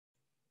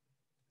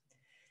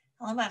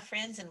Hello, my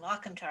friends, and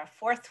welcome to our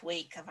fourth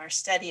week of our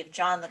study of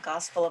John, the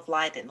Gospel of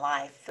Light and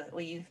Life that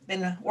we've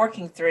been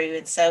working through.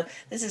 And so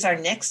this is our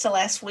next to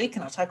last week,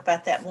 and I'll talk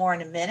about that more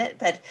in a minute.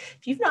 But if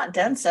you've not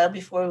done so,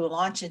 before we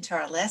launch into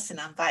our lesson,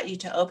 I invite you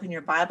to open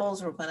your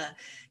Bibles. We're going to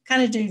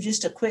kind of do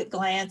just a quick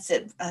glance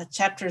at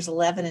chapters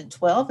 11 and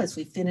 12 as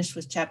we finished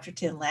with chapter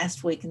 10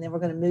 last week. And then we're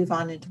going to move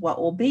on into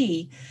what will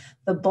be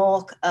the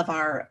bulk of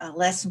our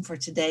lesson for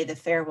today, the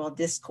farewell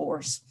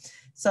discourse.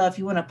 So if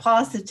you want to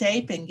pause the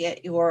tape and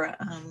get your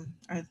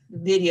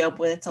video,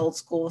 boy, it's old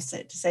school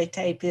to say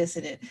tape,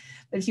 isn't it?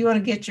 But if you want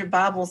to get your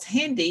Bibles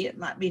handy, it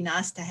might be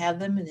nice to have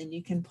them, and then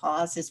you can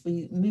pause as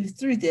we move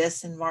through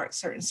this and mark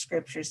certain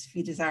scriptures if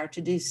you desire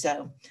to do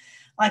so.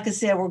 Like I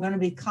said, we're going to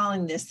be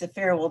calling this the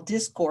farewell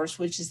discourse,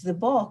 which is the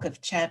bulk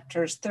of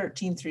chapters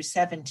 13 through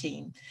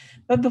 17.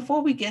 But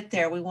before we get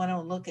there, we want to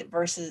look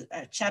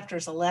at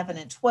chapters 11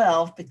 and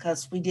 12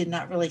 because we did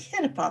not really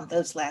hit upon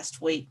those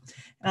last week.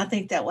 And I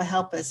think that will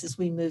help us as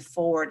we move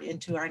forward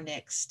into our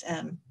next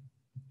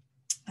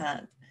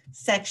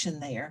section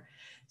there.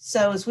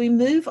 So as we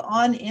move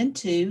on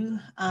into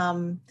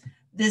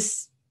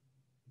this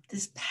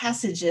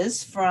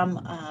passages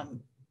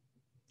from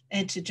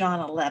into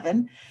John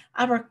 11,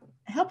 I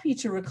help you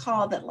to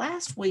recall that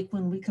last week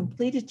when we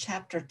completed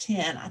chapter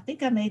 10, I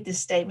think I made this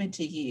statement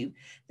to you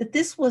that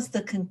this was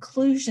the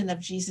conclusion of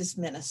Jesus'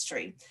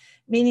 ministry,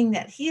 meaning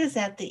that he is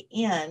at the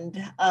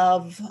end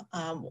of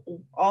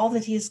all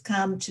that he has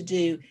come to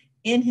do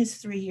in his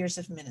 3 years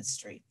of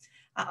ministry.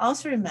 I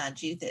also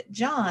remind you that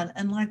John,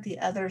 unlike the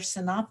other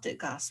synoptic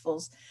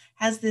gospels,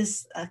 has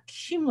this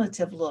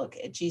cumulative look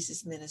at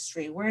Jesus'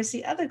 ministry, whereas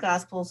the other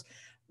gospels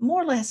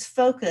more or less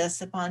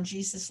focus upon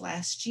Jesus'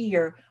 last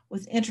year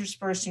with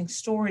interspersing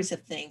stories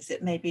of things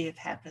that maybe have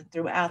happened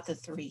throughout the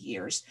 3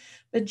 years.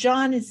 But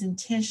John is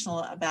intentional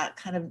about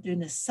kind of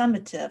doing a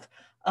summative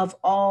of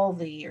all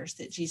the years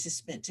that Jesus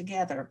spent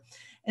together.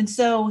 And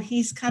so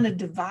he's kind of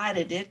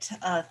divided it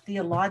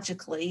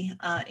theologically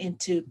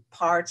into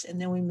parts, and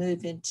then we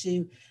move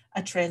into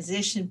a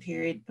transition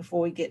period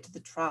before we get to the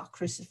trial,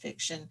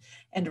 crucifixion,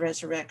 and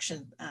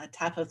resurrection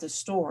type of the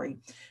story.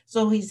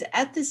 So he's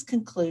at this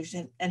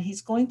conclusion, and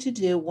he's going to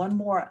do one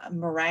more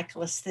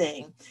miraculous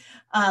thing.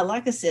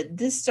 Like I said,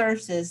 these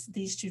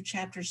two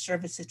chapters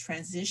serve as a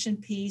transition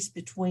piece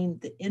between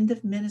the end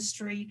of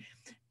ministry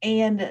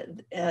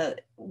and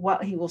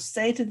what he will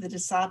say to the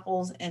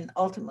disciples and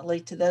ultimately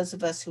to those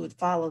of us who would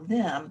follow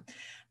them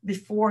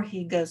before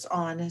he goes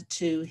on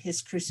to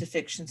his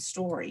crucifixion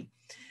story.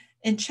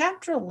 In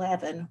chapter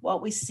 11,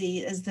 what we see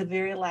is the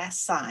very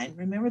last sign.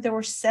 Remember, there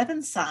were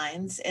 7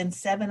 signs and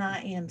 7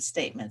 I am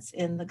statements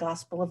in the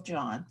Gospel of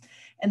John.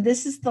 And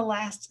this is the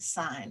last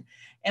sign.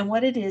 And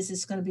what it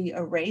is going to be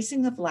a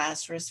raising of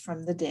Lazarus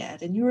from the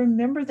dead. And you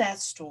remember that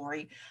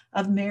story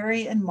of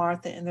Mary and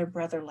Martha and their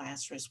brother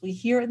Lazarus. We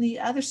hear in the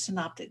other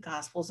synoptic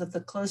gospels of the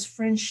close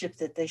friendship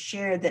that they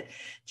shared, that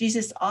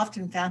Jesus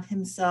often found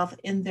himself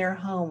in their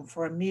home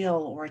for a meal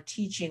or a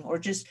teaching or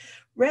just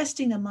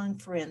resting among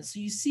friends.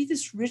 So you see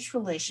this rich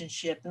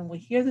relationship, and we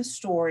hear the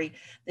story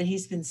that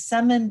he's been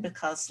summoned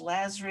because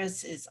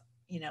Lazarus is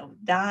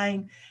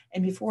dying,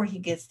 and before he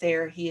gets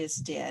there, he is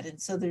dead. And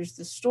so there's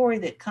the story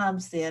that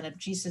comes then of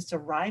Jesus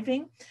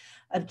arriving,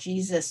 of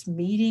Jesus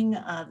meeting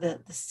the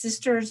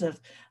sisters,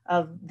 of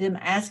them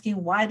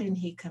asking, why didn't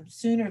he come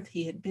sooner? If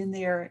he had been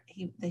there,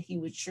 that he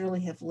would surely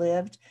have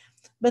lived.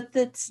 But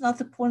that's not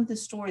the point of the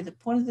story. The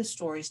point of the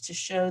story is to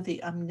show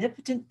the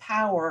omnipotent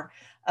power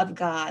of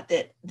God,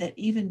 that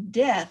even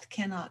death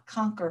cannot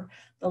conquer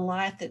the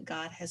life that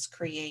God has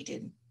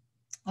created.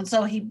 And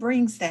so he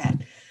brings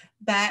that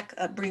back,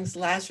 brings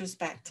Lazarus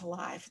back to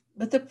life.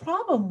 But the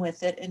problem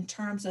with it in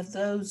terms of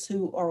those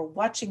who are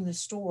watching the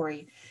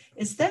story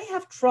is they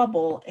have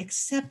trouble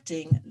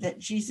accepting that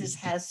Jesus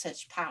has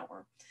such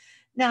power.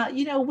 Now,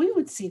 we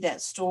would see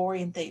that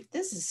story and think,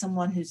 this is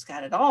someone who's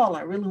got it all.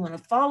 I really want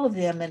to follow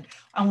them, and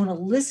I want to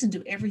listen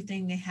to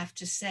everything they have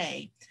to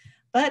say.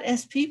 But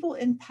as people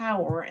in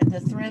power and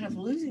the threat of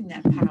losing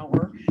that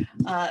power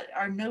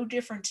are no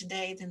different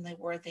today than they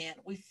were then,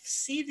 we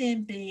see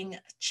them being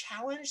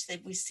challenged,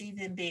 that we see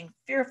them being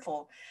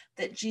fearful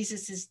that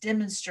Jesus is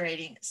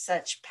demonstrating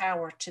such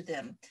power to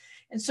them.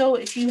 And so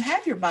if you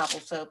have your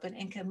Bibles open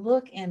and can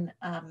look in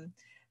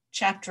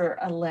chapter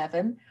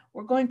 11,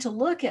 we're going to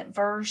look at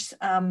verse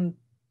 45.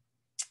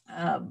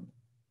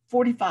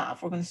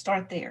 We're going to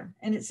start there.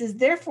 And it says,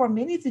 therefore,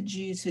 many of the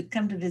Jews who had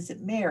come to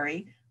visit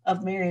Mary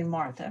and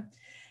Martha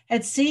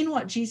had seen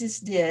what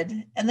Jesus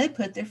did, and they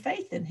put their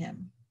faith in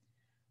him.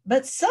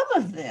 But some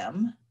of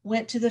them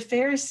went to the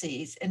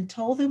Pharisees and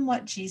told them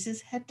what Jesus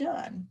had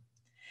done.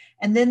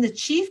 And then the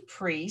chief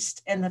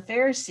priest and the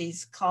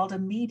Pharisees called a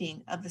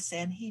meeting of the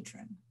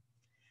Sanhedrin.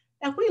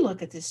 Now we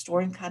look at this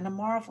story and kind of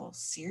marvel.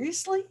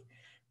 Seriously?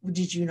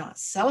 Did you not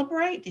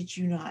celebrate? Did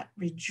you not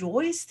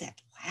rejoice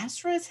that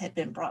Lazarus had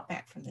been brought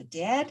back from the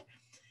dead?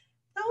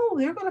 No,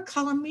 they're going to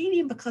call a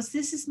meeting because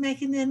this is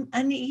making them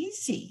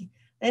uneasy.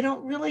 They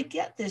don't really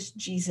get this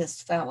Jesus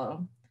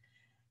fellow.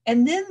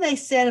 And then they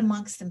said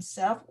amongst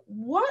themselves,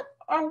 what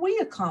are we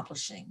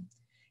accomplishing?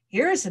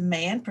 Here is a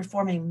man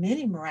performing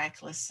many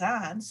miraculous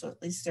signs, so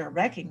at least they're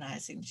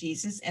recognizing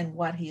Jesus and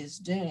what he is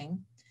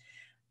doing.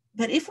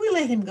 But if we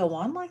let him go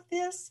on like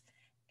this,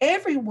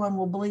 everyone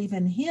will believe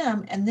in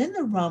him, and then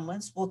the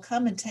Romans will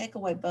come and take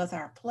away both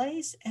our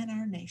place and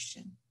our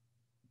nation.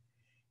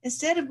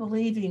 Instead of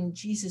believing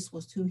Jesus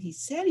was who he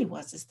said he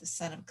was as the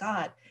Son of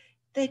God,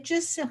 they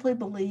just simply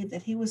believed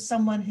that he was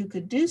someone who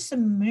could do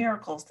some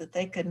miracles that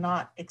they could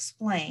not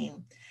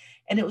explain.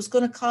 And it was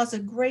going to cause a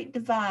great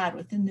divide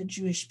within the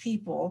Jewish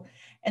people.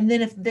 And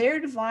then if they're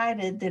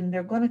divided, then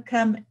they're going to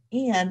come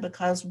in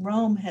because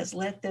Rome has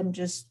let them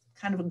just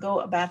kind of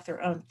go about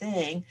their own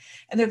thing.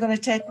 And they're going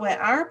to take away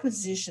our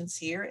positions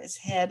here as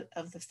head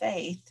of the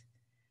faith,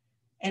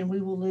 and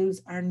we will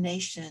lose our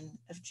nation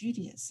of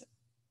Judaism.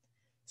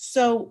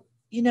 So,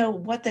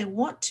 what they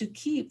want to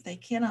keep, they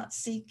cannot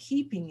see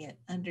keeping it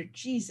under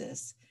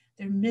Jesus.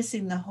 They're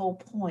missing the whole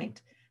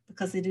point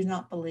because they do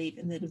not believe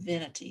in the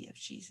divinity of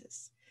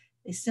Jesus.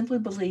 They simply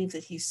believe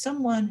that he's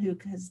someone who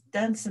has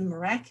done some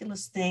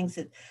miraculous things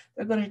that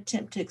they're going to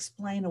attempt to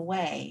explain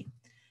away.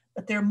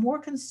 But they're more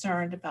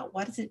concerned about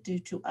what does it do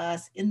to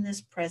us in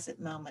this present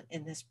moment,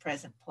 in this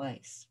present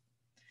place.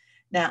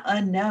 Now,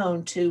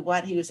 unknown to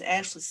what he was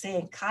actually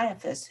saying,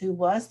 Caiaphas, who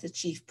was the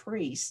chief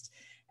priest,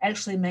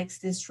 actually makes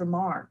this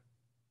remark.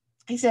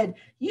 He said,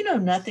 "You know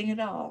nothing at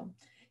all.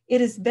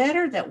 It is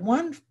better that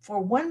for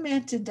one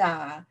man to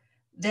die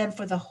than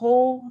for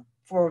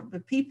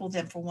the people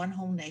than for one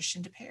whole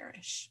nation to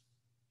perish."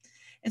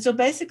 And so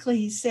basically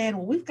he's saying,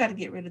 well, we've got to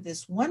get rid of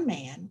this one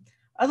man,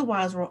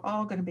 otherwise we're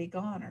all going to be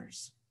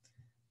goners.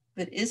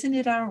 But isn't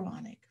it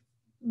ironic,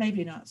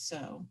 maybe not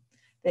so,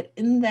 that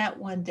in that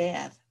one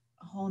death,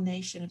 a whole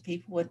nation of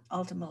people would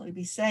ultimately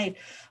be saved,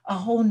 a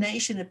whole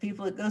nation of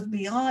people that goes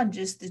beyond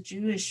just the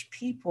Jewish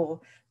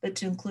people, but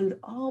to include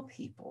all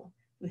people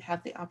who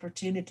have the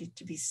opportunity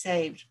to be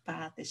saved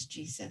by this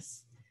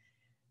Jesus.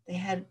 They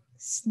had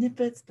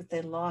snippets, but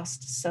they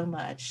lost so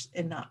much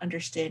in not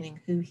understanding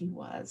who he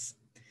was.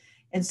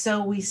 And so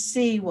what we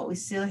see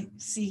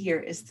here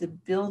is the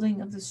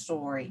building of the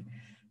story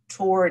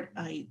toward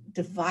a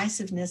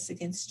divisiveness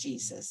against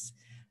Jesus,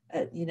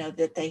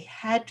 that they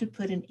had to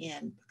put an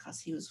end because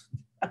he was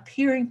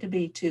appearing to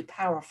be too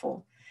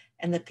powerful,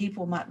 and the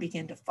people might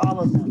begin to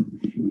follow them,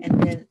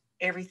 and then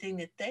everything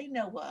that they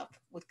know of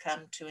would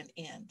come to an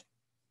end.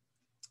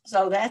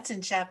 So that's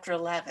in chapter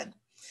 11.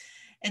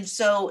 And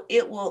so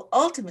it will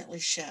ultimately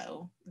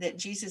show that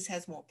Jesus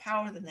has more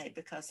power than they,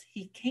 because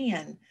he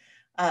can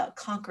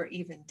conquer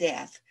even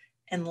death.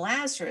 And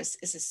Lazarus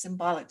is a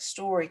symbolic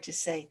story to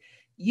say,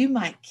 you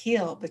might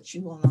kill, but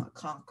you will not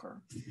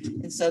conquer.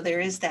 And so there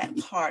is that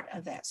part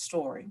of that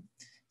story.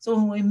 So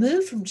when we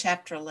move from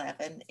chapter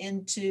 11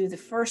 into the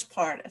first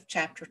part of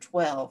chapter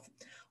 12,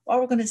 what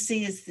we're going to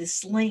see is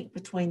this link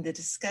between the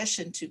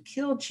discussion to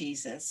kill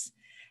Jesus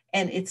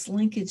and its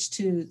linkage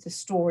to the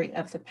story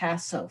of the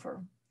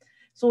Passover.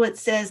 So it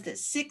says that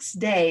 6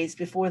 days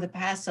before the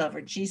Passover,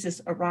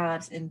 Jesus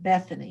arrives in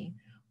Bethany,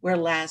 where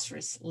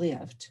Lazarus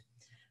lived,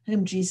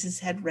 whom Jesus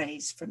had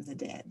raised from the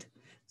dead.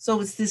 So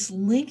it's this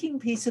linking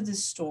piece of the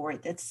story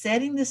that's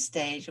setting the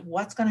stage of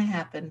what's going to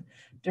happen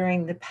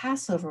during the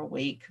Passover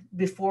week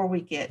before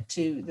we get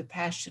to the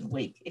Passion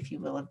Week, if you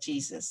will, of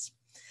Jesus.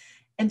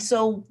 And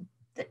so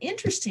the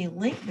interesting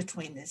link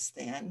between this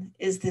then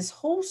is this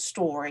whole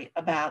story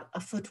about a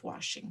foot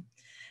washing.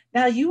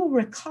 Now, you will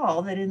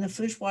recall that in the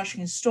foot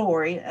washing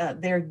story,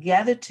 they're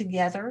gathered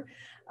together.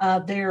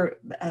 They're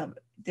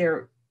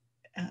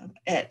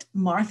at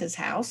Martha's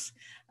house.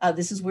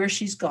 This is where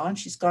she's gone.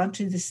 He's gone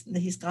to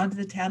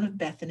the town of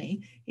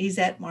Bethany. He's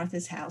at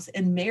Martha's house.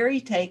 And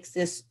Mary takes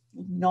this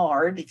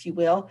nard, if you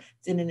will.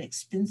 It's in an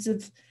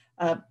expensive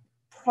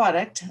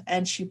product,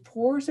 and she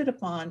pours it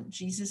upon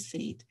Jesus'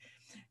 feet.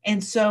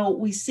 And so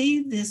we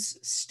see this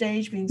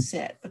stage being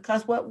set,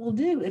 because what we'll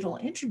do, it'll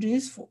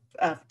introduce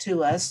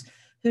to us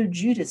who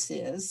Judas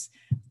is,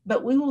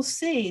 but we will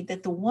see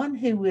that the one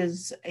who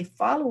is a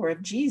follower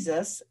of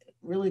Jesus,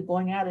 really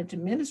going out into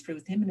ministry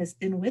with him and has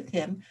been with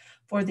him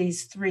for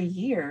these 3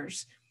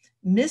 years,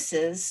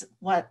 misses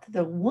what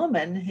the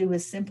woman who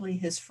is simply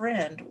his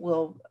friend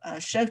will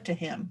show to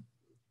him.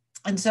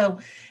 And so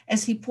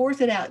as he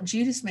pours it out,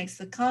 Judas makes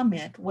the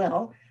comment,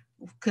 well,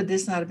 could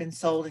this not have been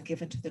sold and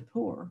given to the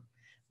poor?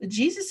 But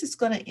Jesus is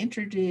going to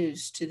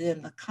introduce to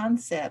them the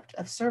concept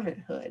of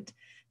servanthood.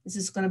 This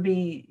is going to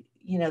be,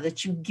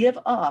 that you give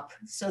up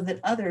so that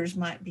others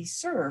might be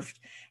served.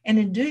 And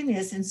in doing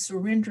this, in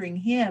surrendering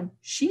him,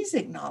 she's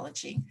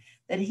acknowledging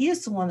that he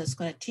is the one that's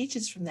going to teach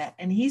us from that.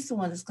 And he's the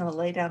one that's going to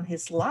lay down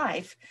his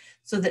life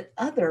so that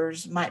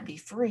others might be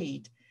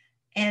freed.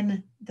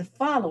 And the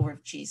follower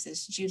of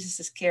Jesus, Judas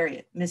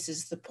Iscariot,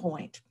 misses the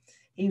point.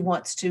 He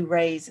wants to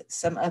raise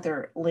some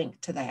other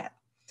link to that.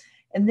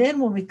 And then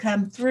when we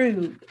come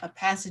through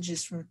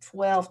passages from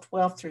 12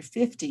 through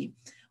 50,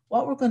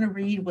 what we're going to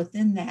read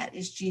within that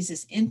is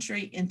Jesus'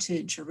 entry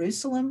into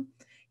Jerusalem,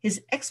 his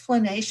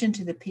explanation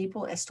to the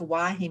people as to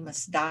why he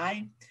must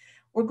die,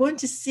 we're going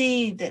to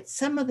see that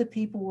some of the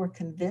people were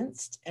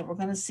convinced, and we're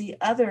going to see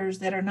others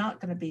that are not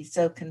going to be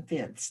so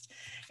convinced.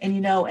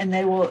 And, and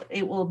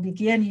it will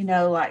begin,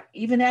 like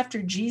even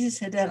after Jesus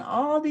had done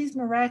all these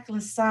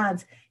miraculous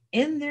signs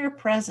in their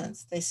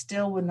presence, they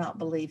still would not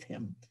believe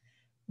him.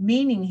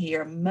 Meaning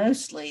here,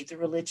 mostly the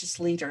religious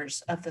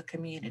leaders of the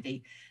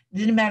community. It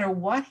didn't matter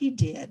what he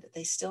did,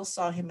 they still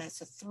saw him as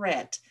a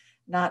threat,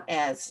 not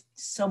as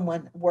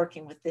someone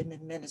working with them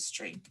in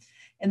ministry.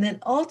 And then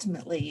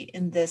ultimately,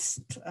 in this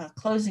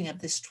closing of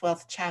this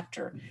 12th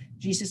chapter,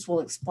 Jesus will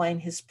explain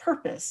his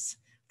purpose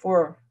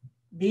for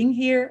being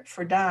here,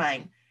 for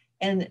dying,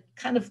 and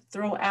kind of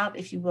throw out,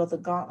 if you will, the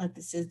gauntlet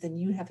that says, then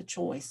you have a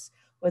choice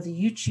whether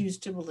you choose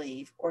to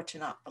believe or to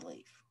not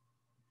believe.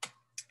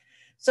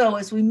 So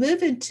as we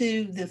move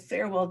into the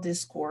farewell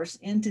discourse,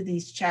 into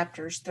these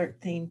chapters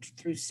 13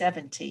 through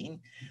 17,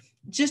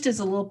 just as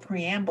a little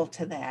preamble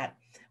to that,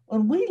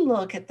 when we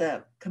look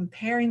at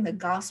comparing the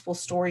gospel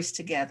stories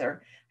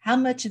together, how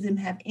much of them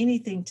have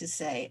anything to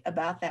say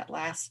about that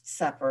Last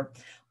Supper,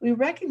 we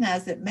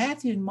recognize that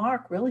Matthew and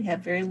Mark really have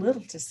very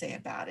little to say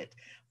about it.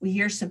 We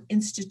hear some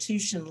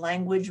institution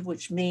language,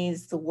 which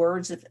means the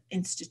words of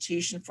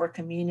institution for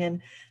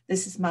communion.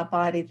 This is my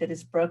body that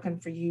is broken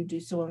for you, do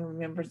so in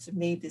remembrance of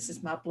me. This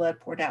is my blood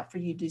poured out for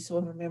you, do so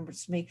in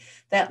remembrance of me.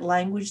 That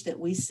language that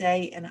we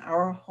say in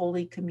our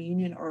Holy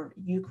Communion or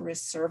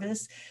Eucharist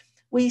service,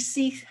 we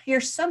hear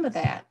some of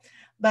that,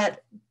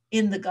 but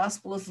in the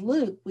Gospel of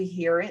Luke, we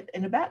hear it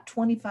in about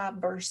 25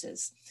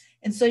 verses.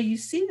 And so you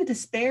see the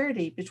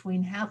disparity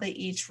between how they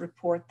each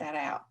report that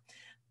out.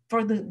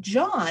 For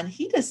John,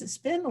 he doesn't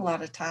spend a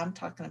lot of time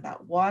talking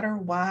about water,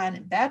 wine,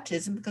 and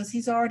baptism because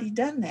he's already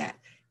done that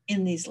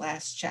in these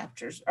last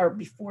chapters or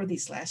before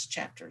these last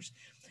chapters.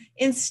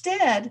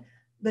 Instead,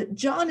 but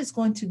John is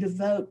going to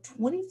devote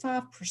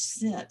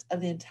 25%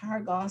 of the entire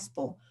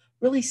gospel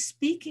really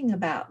speaking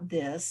about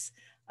this.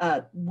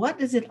 What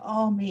does it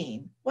all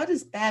mean? What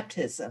is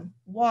baptism,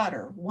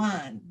 water,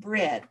 wine,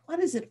 bread? What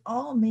does it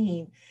all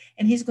mean?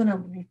 And he's going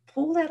to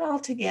pull that all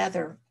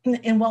together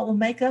in what will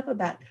make up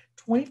about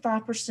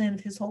 25% of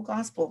his whole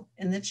gospel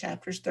in the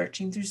chapters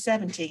 13 through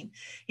 17.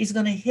 He's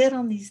going to hit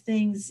on these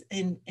things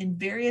in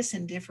various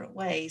and different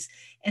ways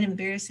and in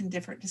various and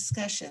different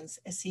discussions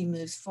as he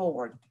moves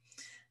forward.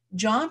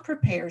 John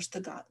prepares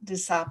the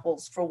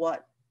disciples for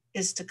what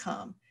is to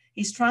come.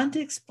 He's trying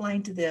to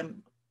explain to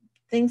them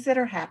things that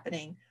are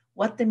happening,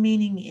 what the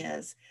meaning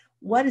is,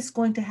 what is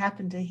going to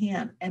happen to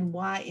him, and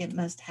why it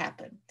must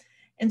happen.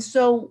 And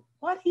so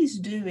what he's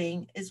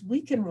doing is we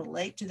can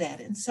relate to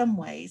that in some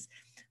ways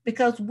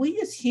because we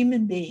as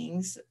human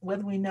beings,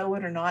 whether we know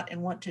it or not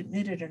and want to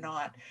admit it or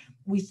not,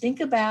 we think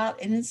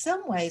about, and in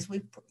some ways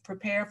we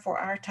prepare for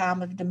our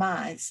time of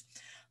demise.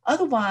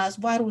 Otherwise,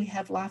 why do we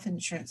have life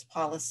insurance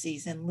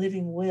policies and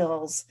living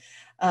wills?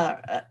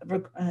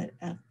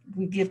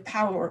 We give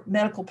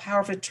medical power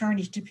of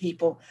attorney to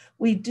people.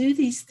 We do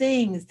these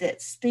things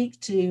that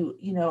speak to,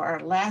 our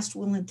last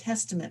will and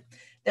testament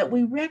that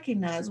we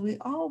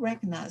all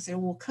recognize there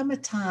will come a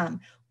time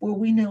where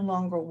we no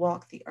longer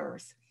walk the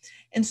earth.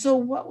 And so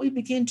what we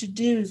begin to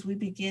do is we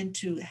begin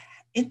to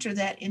enter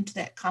that into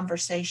that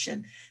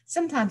conversation.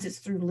 Sometimes it's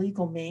through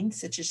legal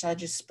means, such as I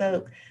just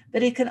spoke,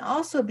 but it can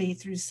also be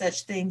through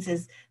such things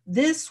as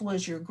this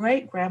was your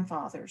great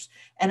grandfather's,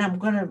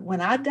 and when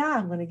I die,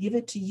 I'm going to give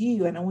it to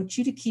you, and I want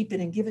you to keep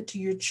it and give it to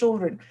your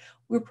children.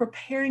 We're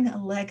preparing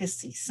a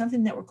legacy,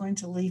 something that we're going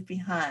to leave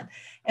behind.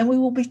 And we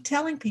will be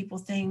telling people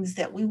things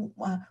that we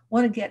want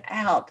to get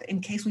out in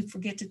case we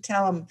forget to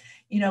tell them.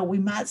 We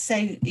might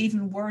say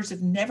even words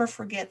of never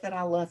forget that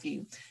I love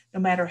you, no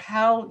matter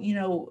how,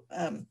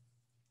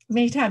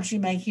 many times you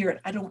may hear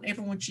it. I don't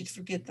ever want you to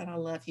forget that I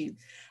love you.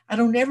 I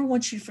don't ever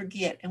want you to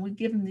forget. And we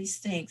give them these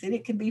things. And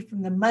it can be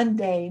from the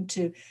mundane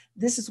to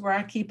this is where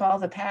I keep all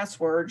the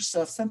passwords.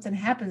 So if something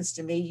happens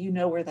to me, you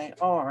know where they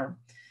are,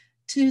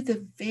 to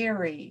the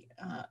very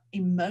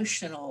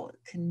emotional,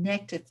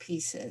 connected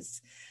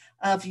pieces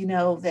of,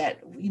 that,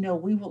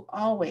 we will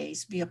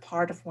always be a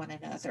part of one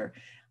another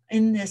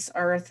in this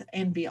earth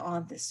and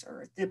beyond this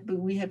earth, that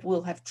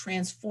will have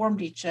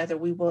transformed each other.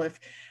 We will have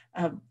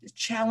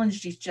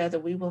challenged each other.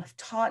 We will have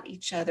taught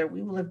each other.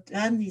 We will have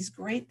done these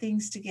great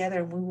things together,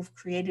 and we will have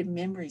created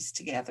memories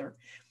together.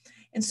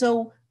 And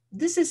so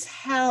this is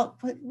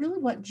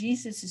what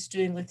Jesus is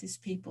doing with his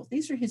people.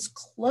 These are his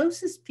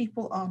closest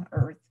people on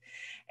earth.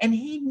 And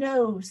he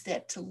knows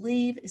that to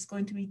leave is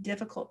going to be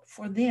difficult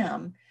for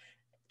them,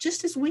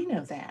 just as we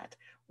know that.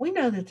 We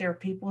know that there are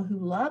people who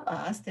love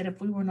us that if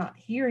we were not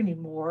here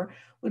anymore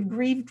would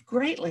grieve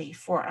greatly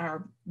for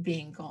our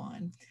being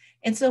gone.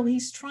 And so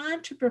he's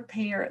trying to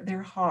prepare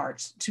their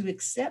hearts to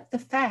accept the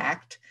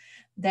fact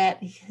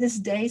that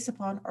his days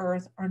upon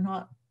earth are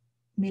not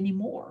many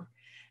more.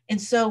 And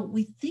so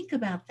we think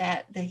about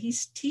that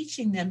he's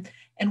teaching them,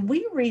 and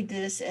we read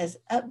this as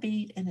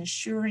upbeat and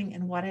assuring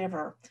and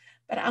whatever.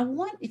 But I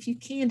want, if you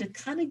can, to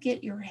kind of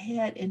get your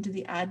head into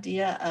the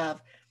idea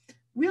of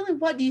really,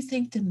 what do you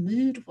think the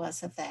mood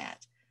was of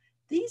that?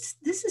 This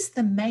is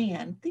the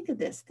man, think of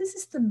this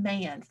is the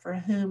man for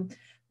whom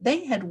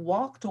They had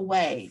walked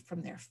away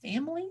from their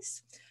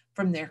families,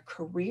 from their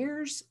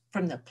careers,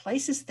 from the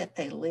places that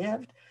they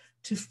lived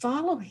to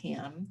follow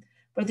him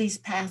for these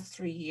past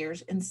 3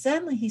 years. And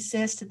suddenly he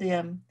says to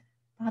them,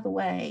 by the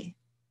way,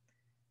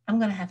 I'm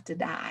going to have to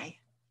die.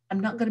 I'm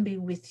not going to be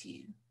with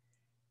you.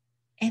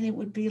 And it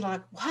would be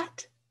like,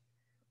 what?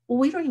 Well,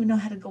 we don't even know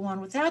how to go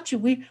on without you.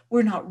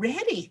 We're not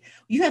ready.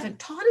 You haven't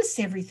taught us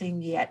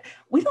everything yet.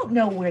 We don't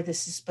know where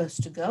this is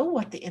supposed to go,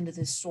 what the end of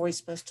this story is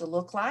supposed to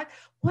look like.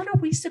 What are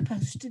we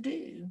supposed to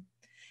do?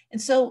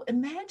 And so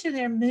imagine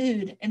their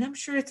mood. And I'm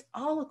sure it's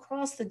all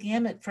across the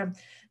gamut from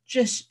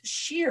just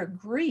sheer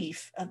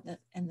grief and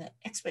the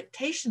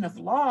expectation of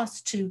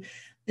loss to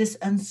this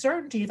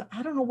uncertainty of,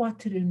 I don't know what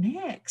to do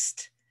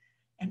next.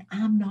 And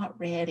I'm not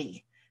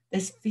ready.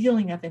 This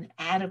feeling of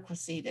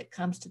inadequacy that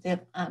comes to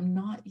them, I'm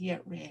not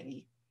yet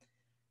ready.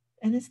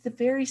 And it's the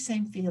very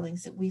same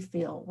feelings that we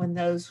feel when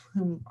those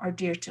whom are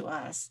dear to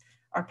us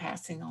are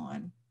passing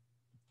on.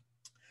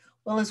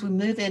 Well, as we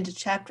move into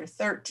chapter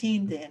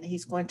 13, then,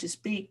 he's going to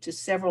speak to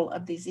several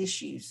of these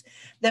issues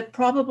that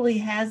probably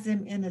has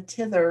them in a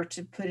tither,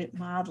 to put it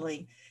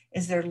mildly,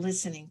 as they're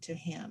listening to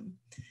him.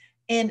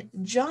 And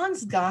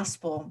John's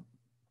gospel,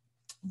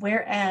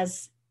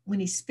 whereas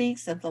when he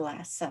speaks of the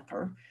Last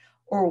Supper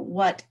or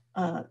what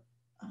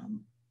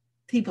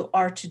people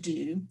are to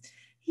do,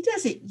 he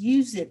doesn't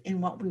use it in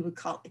what we would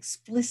call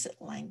explicit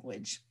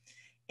language.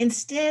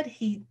 Instead,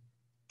 he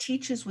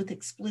teaches with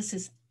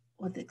explicit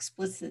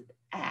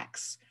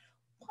acts.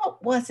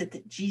 What was it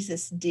that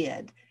Jesus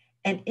did?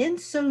 And in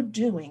so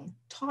doing,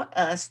 taught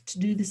us to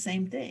do the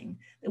same thing,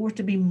 that we're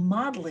to be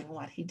modeling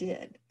what he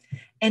did,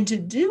 and to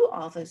do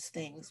all those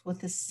things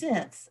with a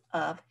sense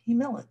of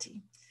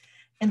humility.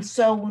 And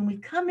so when we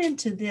come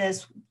into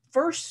this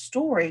first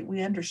story,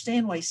 we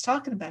understand what he's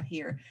talking about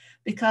here,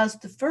 because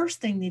the first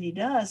thing that he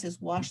does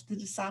is wash the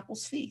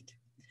disciples' feet.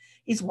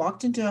 He's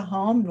walked into a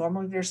home.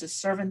 Normally there's a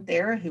servant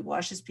there who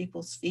washes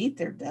people's feet.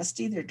 They're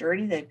dusty, they're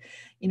dirty. They,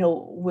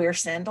 wear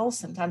sandals,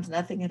 sometimes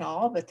nothing at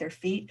all, but their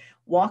feet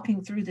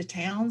walking through the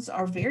towns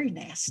are very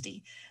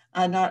nasty.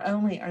 Not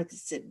only are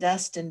it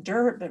dust and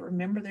dirt, but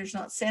remember, there's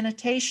not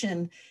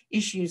sanitation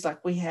issues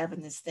like we have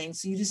in this thing.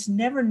 So you just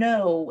never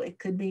know. It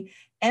could be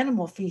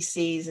animal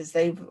feces as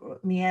they've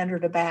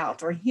meandered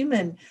about, or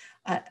human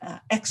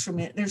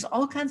excrement. There's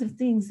all kinds of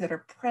things that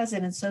are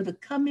present. And so to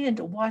come in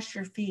to wash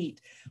your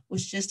feet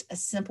was just a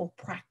simple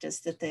practice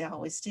that they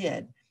always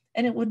did.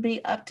 And it would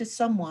be up to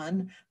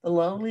someone, the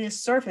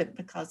lowliest servant,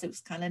 because it was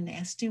kind of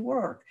nasty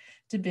work,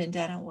 to bend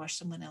down and wash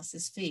someone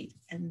else's feet.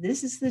 And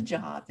this is the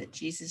job that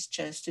Jesus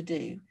chose to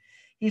do.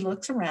 He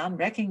looks around,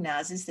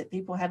 recognizes that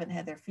people haven't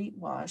had their feet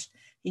washed.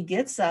 He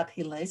gets up,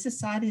 he lays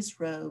aside his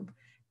robe,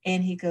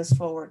 and he goes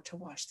forward to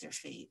wash their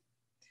feet.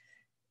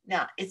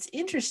 Now, it's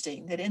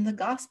interesting that in the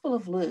Gospel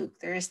of Luke,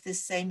 there is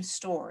this same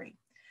story.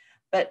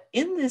 But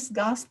in this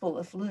Gospel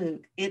of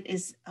Luke,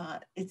 it's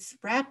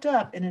wrapped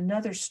up in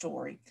another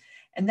story.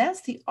 And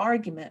that's the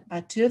argument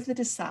by two of the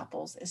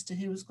disciples as to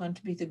who was going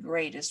to be the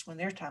greatest when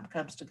their time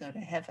comes to go to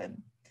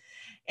heaven.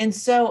 And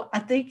so I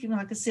think,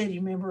 like I said,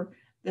 you remember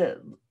the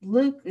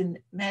Luke and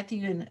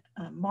Matthew and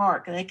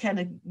Mark, and they kind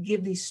of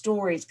give these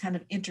stories kind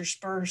of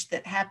interspersed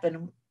that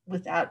happen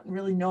without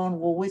really knowing,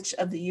 well, which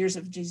of the years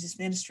of Jesus'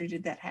 ministry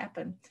did that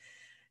happen?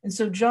 And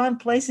so John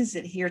places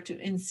it here to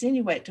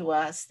insinuate to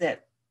us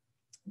that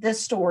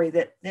this story,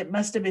 that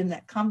must have been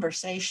that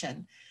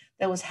conversation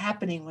that was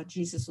happening when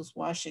Jesus was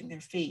washing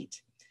their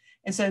feet.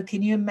 And so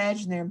can you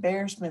imagine their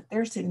embarrassment?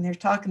 They're sitting there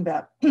talking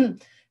about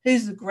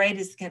who's the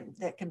greatest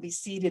that can be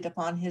seated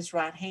upon his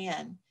right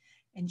hand.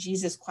 And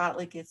Jesus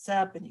quietly gets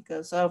up and he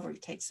goes over, he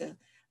takes a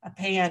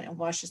pan and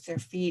washes their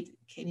feet.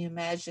 Can you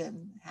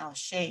imagine how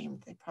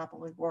ashamed they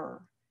probably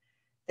were?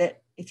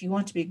 That if you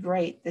want to be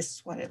great, this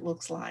is what it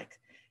looks like.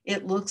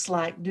 It looks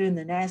like doing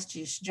the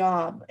nastiest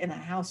job in a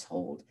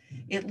household.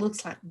 It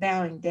looks like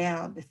bowing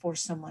down before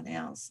someone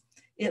else.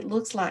 It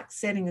looks like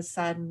setting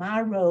aside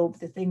my robe,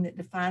 the thing that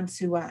defines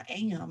who I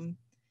am.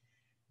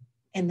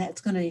 And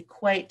that's going to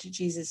equate to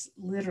Jesus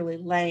literally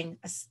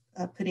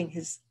putting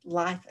his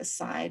life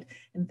aside.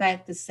 In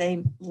fact, the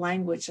same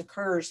language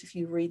occurs if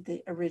you read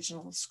the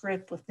original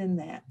script within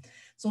that.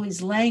 So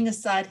he's laying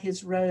aside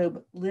his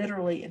robe,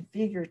 literally and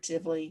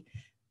figuratively,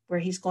 where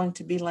he's going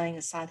to be laying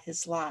aside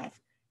his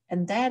life.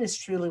 And that is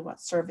truly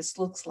what service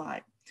looks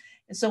like.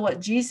 And so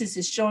what Jesus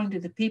is showing to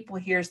the people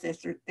here is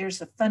that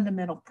there's a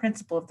fundamental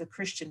principle of the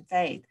Christian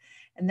faith,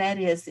 and that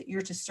is that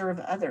you're to serve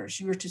others.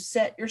 You are to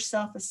set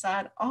yourself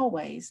aside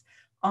always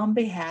on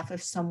behalf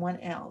of someone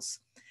else.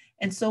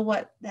 And so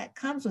what that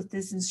comes with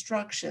this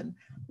instruction,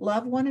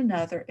 love one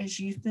another as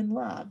you've been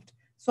loved.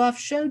 So I've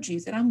showed you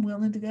that I'm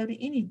willing to go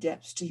to any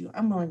depths to you.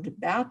 I'm willing to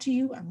bow to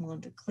you. I'm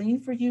willing to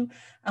clean for you.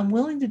 I'm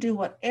willing to do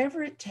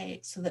whatever it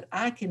takes so that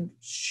I can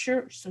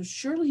so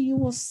surely you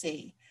will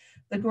see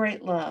the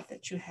great love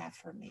that you have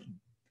for me.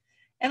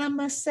 And I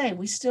must say,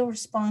 we still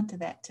respond to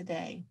that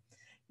today.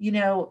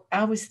 I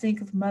always think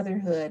of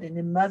motherhood, and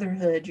in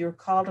motherhood, you're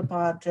called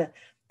upon to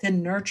to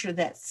nurture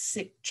that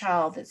sick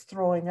child that's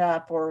throwing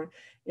up or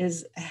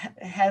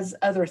has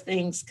other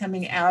things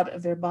coming out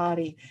of their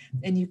body,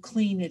 and you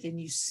clean it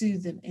and you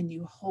soothe them and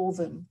you hold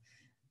them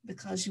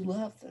because you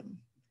love them.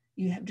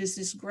 You have just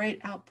this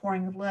great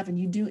outpouring of love, and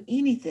you do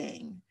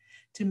anything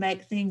to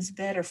make things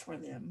better for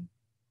them.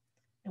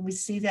 And we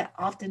see that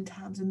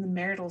oftentimes in the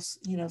marital,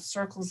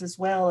 circles, as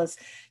well as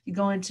you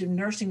go into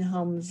nursing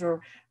homes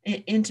or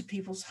into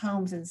people's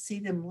homes and see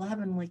them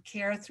lovingly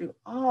care through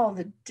all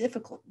the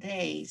difficult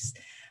days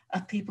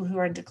of people who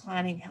are in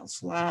declining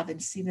health life,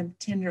 and see them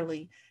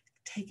tenderly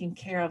taking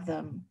care of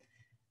them.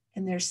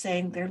 And they're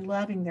saying they're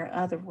loving their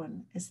other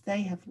one as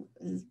they have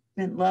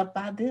been loved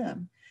by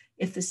them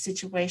if the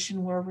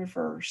situation were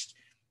reversed.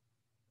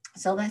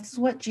 So that's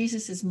what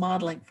Jesus is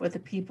modeling for the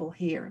people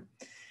here.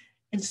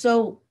 And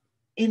so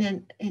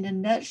in a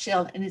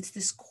nutshell, and it's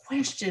this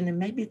question, and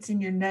maybe it's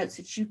in your notes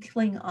that you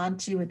cling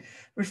onto and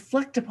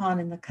reflect upon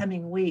in the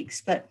coming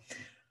weeks, but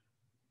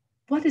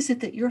what is it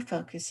that you're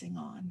focusing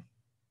on?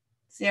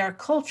 See, our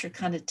culture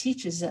kind of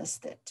teaches us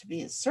that to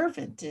be a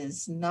servant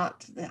is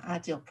not the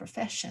ideal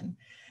profession,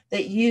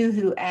 that you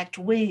who act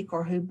weak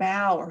or who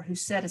bow or who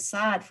set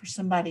aside for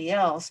somebody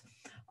else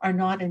are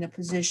not in a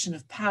position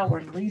of power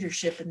and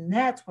leadership, and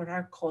that's what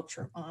our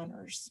culture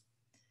honors.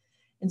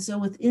 And so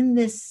within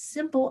this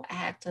simple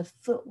act of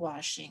foot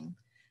washing,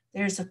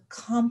 there's a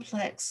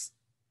complex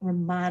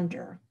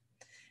reminder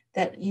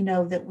that,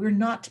 that we're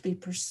not to be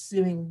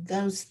pursuing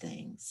those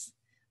things.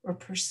 We're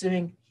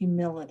pursuing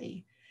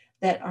humility.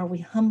 That are we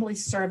humbly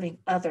serving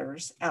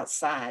others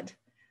outside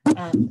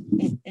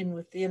and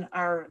within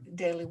our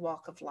daily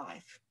walk of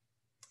life.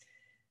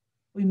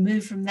 We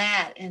move from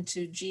that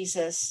into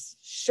Jesus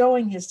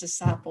showing his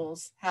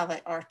disciples how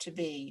they are to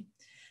be,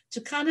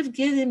 to kind of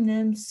give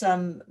them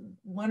some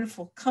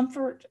wonderful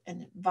comfort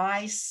and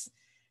advice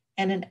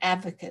and an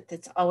advocate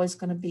that's always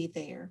going to be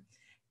there.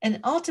 And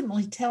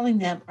ultimately telling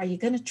them, are you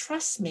going to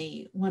trust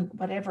me when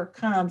whatever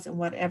comes and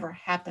whatever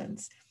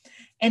happens?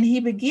 And he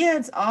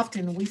begins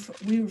often,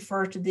 we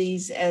refer to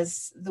these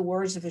as the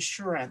words of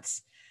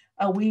assurance.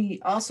 We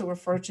also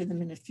refer to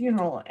them in a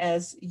funeral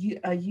as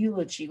a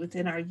eulogy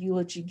within our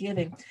eulogy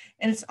giving.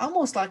 And it's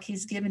almost like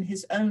he's given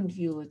his own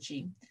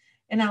eulogy.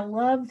 And I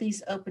love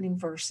these opening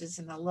verses,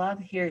 and I love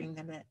hearing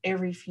them at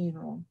every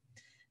funeral.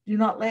 Do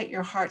not let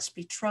your hearts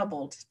be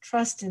troubled.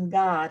 Trust in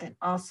God and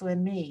also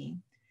in me.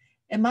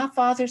 In my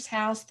Father's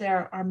house,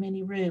 there are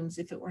many rooms.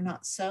 If it were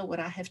not so, would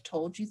I have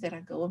told you that I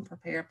go and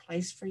prepare a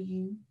place for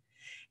you?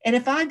 And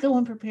if I go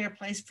and prepare a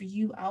place for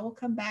you, I will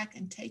come back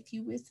and take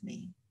you with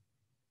me.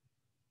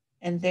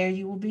 And there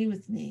you will be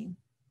with me,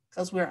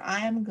 because where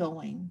I am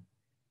going,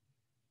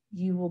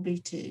 you will be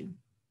too.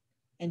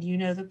 And you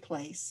know the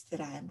place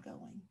that I am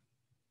going.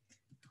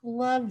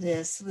 Love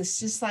this. It's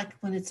just like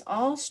when it's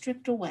all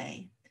stripped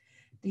away,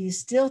 do you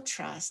still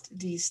trust?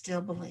 Do you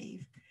still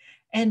believe?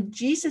 And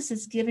Jesus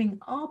is giving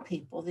all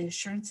people the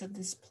assurance of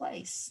this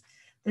place.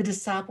 The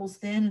disciples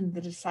then and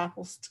the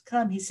disciples to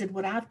come. He said,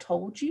 what I've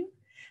told you,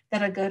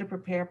 that I go to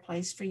prepare a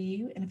place for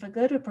you. And if I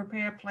go to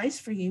prepare a place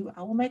for you,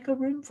 I will make a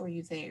room for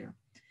you there.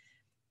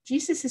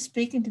 Jesus is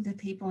speaking to the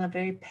people in a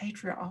very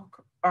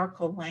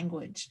patriarchal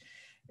language.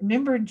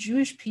 Remember,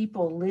 Jewish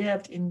people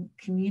lived in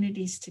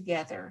communities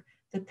together.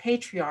 The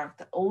patriarch,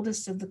 the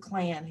oldest of the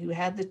clan, who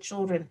had the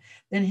children,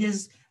 then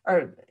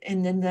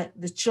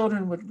the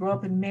children would grow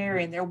up and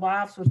marry, and their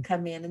wives would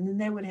come in, and then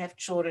they would have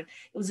children.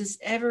 It was this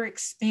ever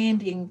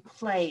expanding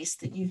place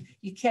that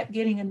you kept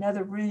getting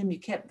another room, you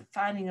kept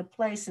finding a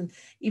place, and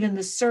even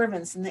the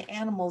servants and the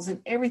animals and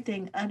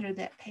everything under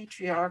that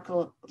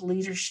patriarchal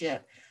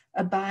leadership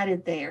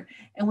abided there.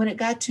 And when it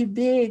got too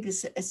big,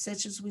 as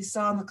such as we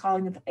saw in the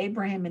calling of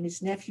Abraham and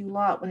his nephew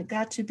Lot, when it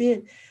got too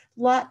big,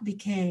 Lot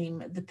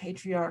became the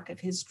patriarch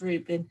of his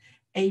group, and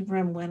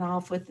Abram went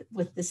off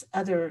with this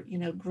other,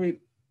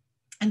 group.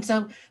 And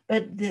so,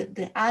 but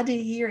the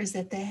idea here is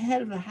that the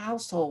head of the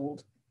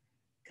household,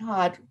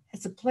 God,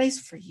 has a place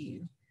for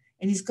you,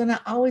 and he's going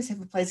to always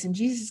have a place. And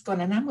Jesus is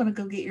going, and I'm going to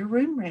go get your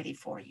room ready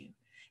for you.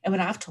 And when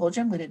I've told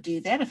you I'm going to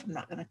do that, if I'm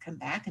not going to come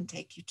back and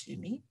take you to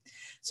me.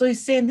 So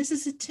he's saying this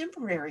is a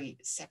temporary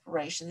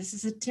separation. This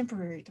is a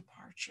temporary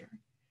departure.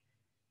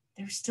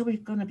 There's still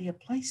going to be a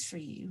place for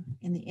you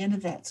in the end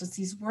of that. So it's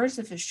these words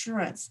of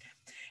assurance.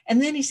 And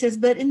then he says,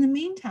 but in the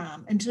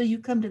meantime, until you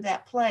come to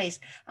that place,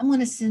 I'm going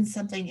to send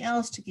something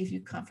else to give you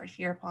comfort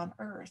here upon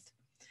earth.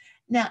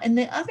 Now, in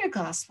the other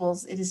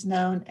Gospels, it is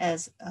known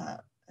as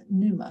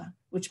pneuma,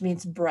 which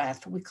means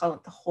breath. We call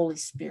it the Holy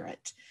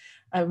Spirit.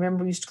 I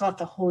remember we used to call it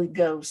the Holy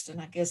Ghost,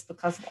 and I guess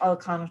because of all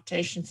the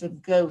connotations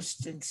of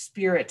ghost and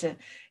spirit,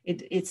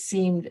 it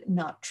seemed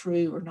not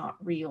true or not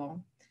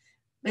real.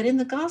 But in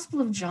the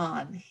Gospel of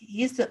John,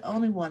 he is the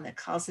only one that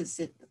calls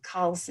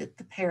it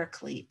the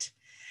Paraclete.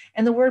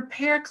 And the word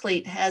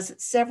Paraclete has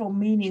several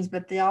meanings,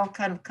 but they all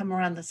kind of come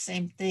around the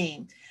same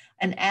theme: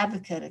 an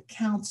advocate, a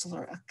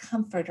counselor, a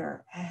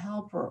comforter, a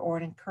helper, or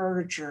an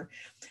encourager.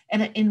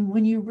 And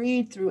when you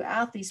read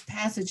throughout these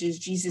passages,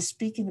 Jesus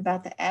speaking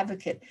about the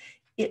advocate,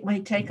 it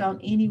may take on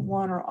any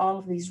one or all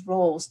of these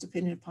roles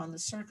depending upon the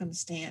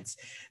circumstance.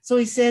 So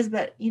he says,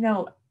 but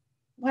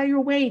while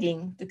you're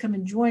waiting to come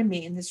and join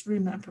me in this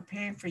room I'm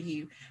preparing for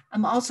you,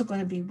 I'm also going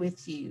to be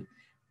with you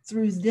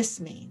through this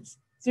means,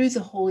 through the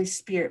Holy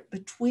Spirit,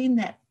 between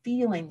that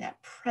feeling,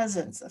 that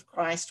presence of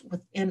Christ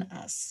within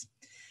us.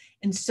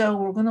 And so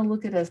we're going to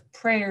look at a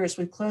prayer as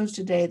we close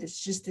today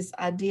that's just this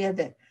idea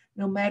that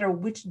no matter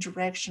which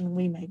direction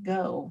we may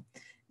go,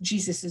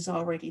 Jesus is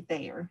already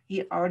there.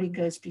 He already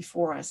goes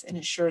before us and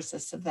assures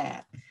us of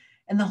that.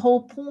 And the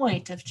whole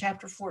point of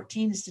chapter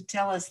 14 is to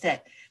tell us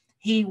that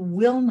he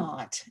will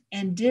not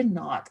and did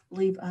not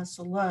leave us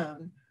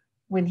alone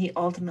when he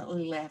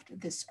ultimately left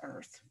this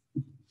earth.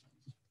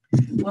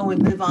 When we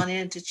move on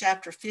into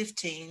chapter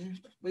 15,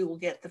 we will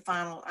get the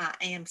final I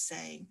am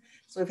saying.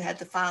 So we've had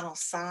the final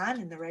sign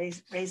in the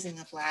raising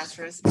of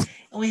Lazarus, and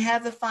we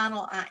have the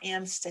final I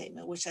am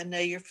statement, which I know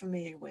you're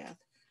familiar with,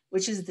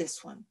 which is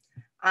this one.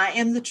 I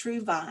am the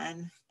true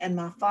vine, and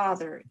my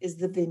Father is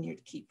the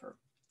vineyard keeper.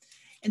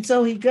 And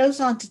so he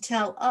goes on to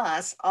tell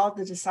us, all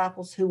the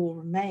disciples who will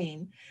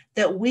remain,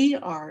 that we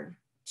are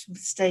to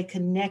stay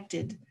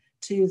connected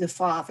to the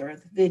Father,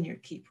 the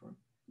vineyard keeper.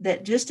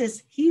 That just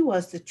as he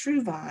was the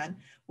true vine,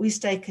 we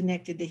stay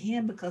connected to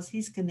him because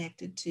he's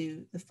connected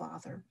to the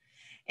Father.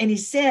 And he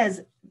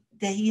says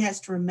that he has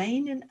to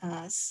remain in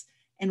us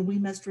and we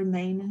must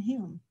remain in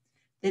him.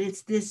 That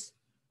it's this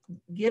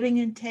giving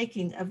and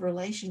taking of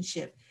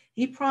relationship.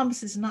 He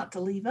promises not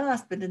to leave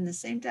us, but in the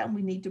same time,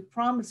 we need to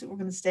promise that we're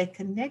going to stay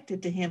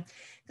connected to him.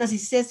 Because he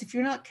says, if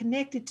you're not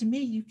connected to me,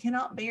 you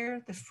cannot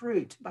bear the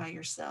fruit by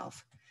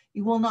yourself.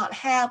 You will not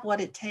have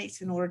what it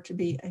takes in order to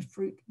be a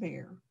fruit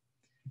bearer.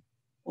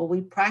 Well,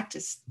 we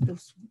practice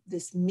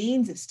this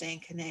means of staying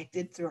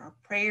connected through our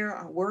prayer,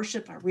 our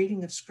worship, our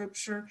reading of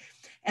scripture,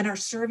 and our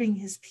serving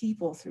his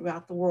people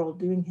throughout the world,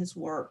 doing his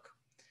work.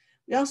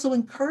 We also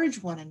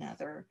encourage one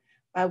another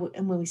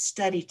and when we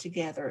study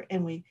together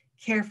and we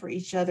care for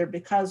each other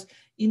because,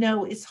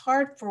 it's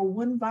hard for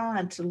one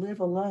vine to live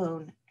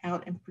alone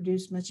out and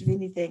produce much of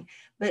anything.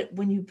 But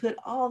when you put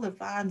all the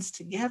vines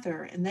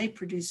together and they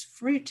produce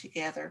fruit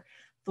together,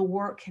 the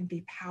work can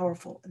be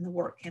powerful and the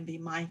work can be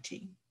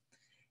mighty.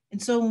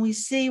 And so when we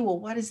see, well,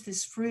 what is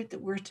this fruit that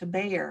we're to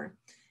bear?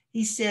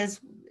 He says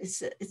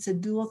it's a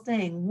dual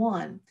thing.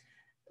 One,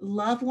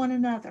 love one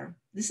another.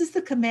 This is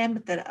the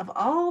commandment that of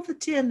all the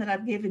 10 that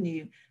I've given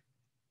you,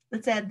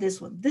 let's add this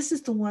one. This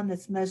is the one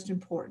that's most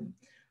important.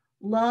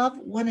 Love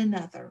one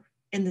another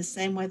in the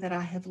same way that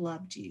I have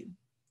loved you.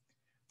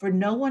 For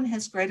no one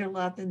has greater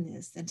love than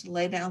this, than to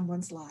lay down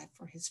one's life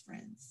for his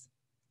friends.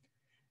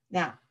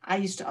 Now, I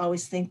used to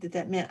always think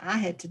that meant I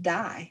had to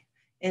die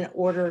in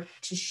order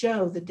to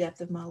show the depth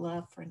of my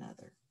love for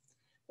another.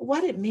 But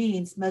what it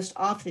means most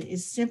often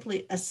is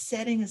simply a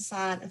setting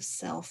aside of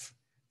self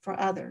for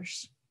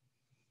others.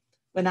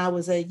 When I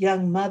was a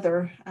young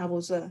mother, I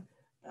was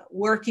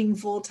working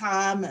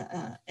full-time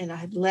and I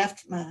had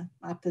left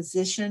my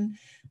position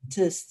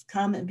to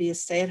come and be a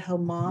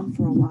stay-at-home mom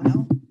for a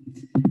while.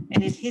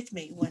 And it hit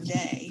me one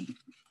day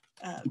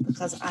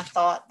because I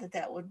thought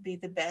that would be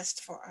the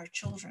best for our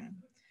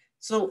children.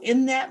 So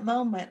in that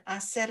moment, I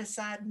set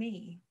aside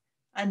me.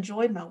 I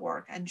enjoyed my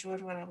work. I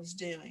enjoyed what I was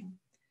doing.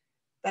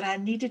 But I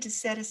needed to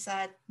set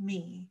aside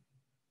me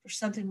for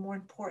something more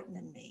important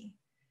than me.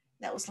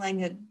 That was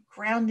laying a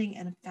grounding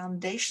and a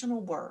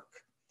foundational work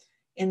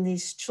in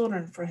these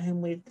children for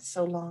whom we'd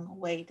so long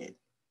awaited.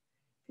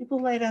 People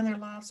lay down their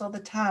lives all the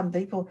time.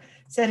 People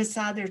set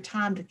aside their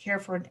time to care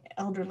for an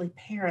elderly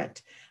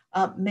parent,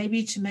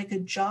 maybe to make a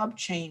job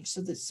change so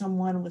that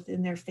someone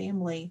within their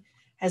family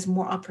has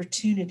more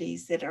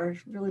opportunities that are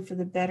really for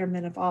the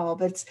betterment of all.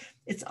 But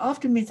it's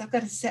often means I've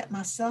got to set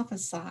myself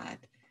aside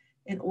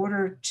in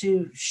order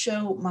to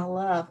show my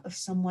love of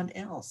someone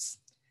else,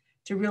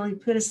 to really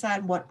put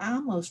aside what I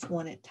most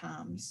want at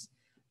times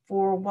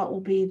for what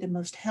will be the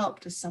most help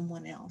to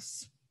someone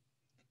else.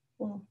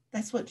 Well,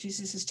 that's what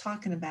Jesus is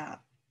talking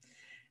about.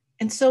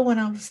 And so when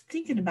I was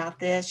thinking about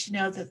this,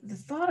 the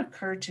thought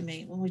occurred to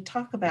me when we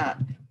talk about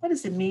what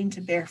does it mean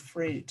to bear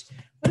fruit?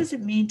 What does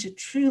it mean to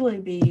truly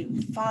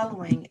be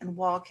following and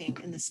walking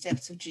in the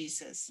steps of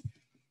Jesus?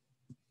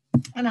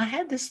 And I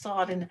had this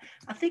thought, and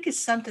I think it's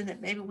something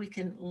that maybe we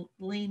can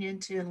lean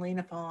into and lean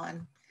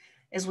upon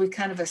as we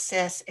kind of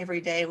assess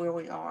every day where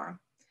we are.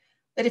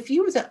 But if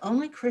you were the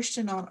only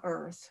Christian on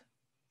earth,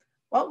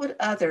 what would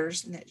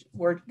others, and that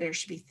word there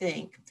should be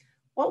think,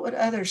 what would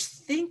others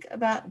think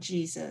about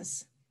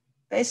Jesus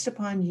based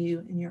upon you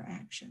and your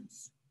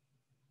actions?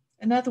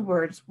 In other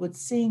words, would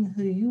seeing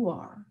who you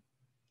are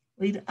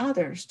lead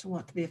others to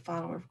want to be a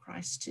follower of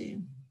Christ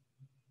too?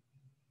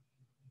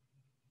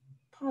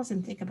 Pause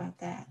and think about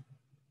that.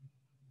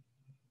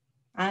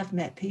 I've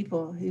met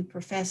people who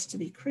profess to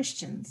be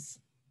Christians,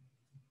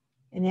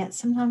 and yet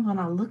sometimes when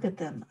I look at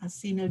them, I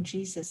see no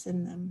Jesus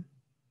in them.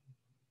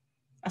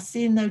 I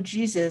see no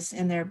Jesus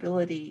in their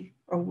ability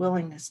or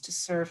willingness to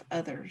serve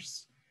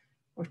others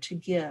or to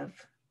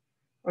give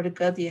or to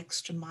go the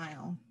extra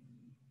mile,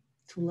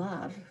 to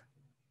love.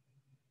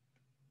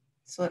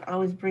 So it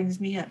always brings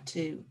me up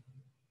to,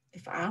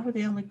 if I were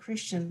the only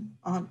Christian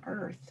on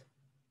earth,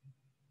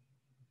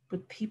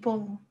 would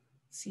people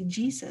see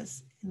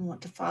Jesus and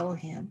want to follow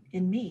him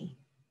in me?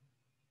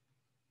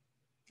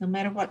 No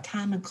matter what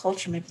time and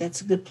culture, maybe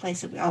that's a good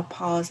place that we all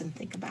pause and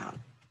think about.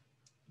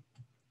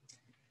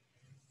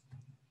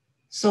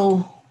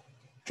 So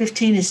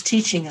 15 is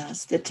teaching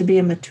us that to be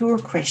a mature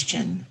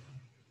Christian,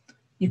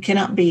 you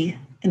cannot be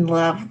in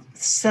love with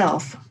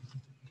self.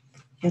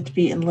 You have to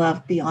be in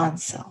love beyond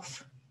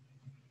self.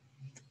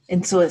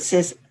 And so it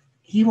says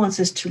he wants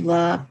us to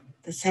love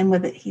the same way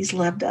that he's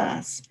loved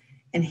us.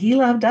 And he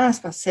loved us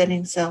by setting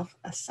himself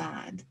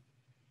aside.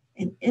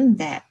 And in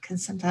that can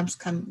sometimes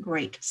come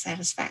great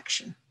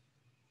satisfaction.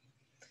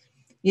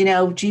 You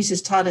know,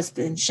 Jesus taught us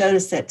and showed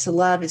us that to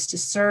love is to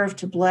serve,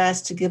 to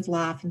bless, to give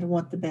life, and to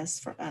want the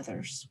best for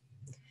others.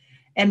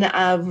 And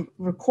I've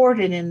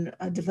recorded in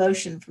a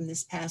devotion from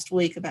this past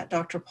week about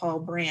Dr. Paul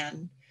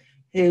Brand,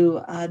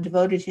 who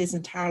devoted his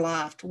entire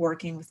life to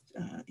working with,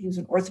 he was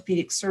an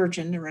orthopedic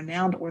surgeon, a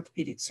renowned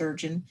orthopedic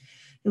surgeon,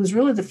 who was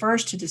really the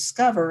first to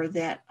discover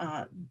that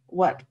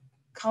what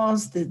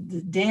caused the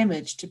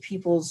damage to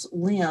people's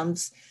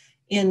limbs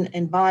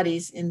and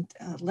bodies in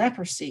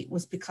leprosy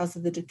was because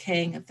of the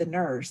decaying of the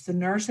nerves. The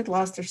nerves had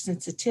lost their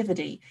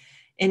sensitivity,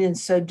 and in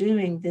so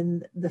doing,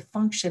 then the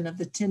function of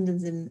the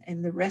tendons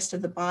and the rest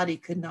of the body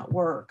could not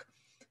work.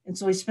 And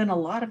so he spent a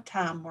lot of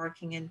time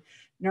working in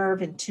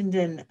nerve and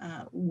tendon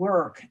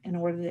work in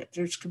order that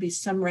there could be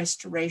some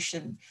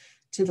restoration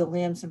to the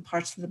limbs and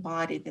parts of the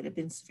body that had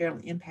been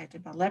severely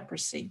impacted by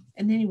leprosy.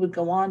 And then he would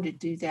go on to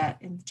do that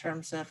in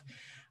terms of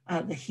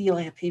the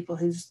healing of people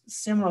whose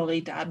similarly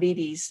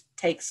diabetes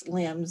takes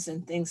limbs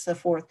and things so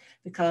forth,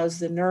 because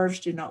the nerves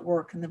do not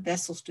work and the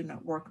vessels do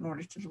not work in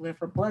order to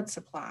deliver blood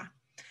supply.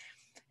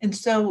 And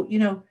so, you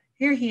know,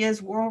 here he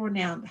is,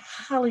 world-renowned,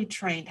 highly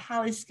trained,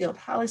 highly skilled,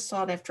 highly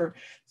sought after,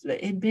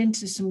 had been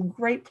to some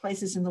great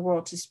places in the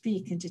world to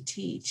speak and to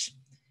teach.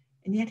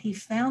 And yet he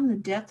found the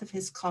depth of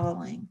his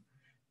calling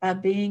by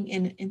being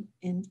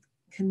in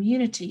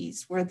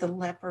communities where the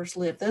lepers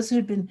live, those who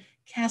had been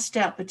cast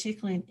out,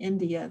 particularly in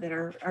India, that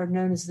are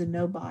known as the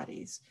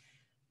nobodies.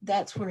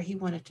 That's where he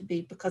wanted to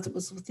be, because it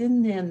was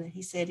within them that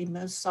he said he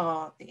most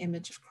saw the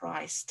image of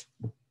Christ.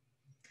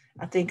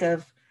 I think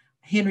of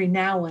Henry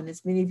Nouwen,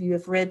 as many of you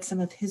have read some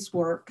of his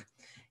work.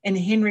 And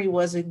Henry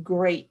was a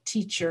great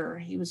teacher.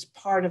 He was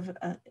part of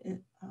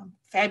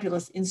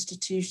fabulous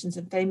institutions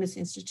and famous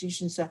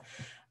institutions,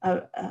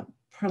 a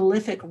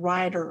prolific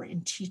writer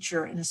and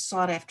teacher and a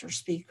sought-after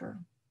speaker.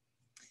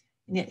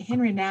 And yet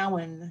Henry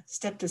Nouwen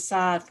stepped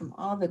aside from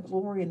all the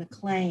glory and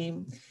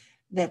acclaim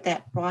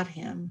that brought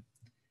him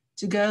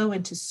to go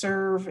and to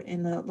serve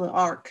in the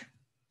L'Arc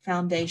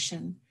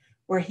Foundation,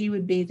 where he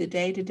would be the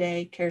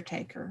day-to-day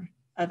caretaker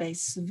of a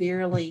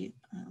severely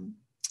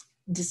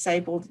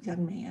disabled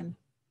young man,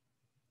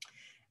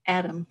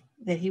 Adam,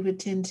 that he would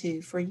tend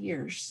to for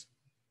years.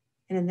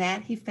 And in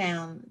that he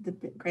found the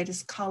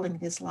greatest calling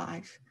of his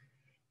life.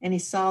 And he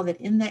saw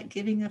that in that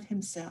giving of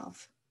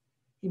himself,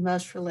 he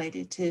most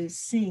related to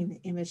seeing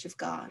the image of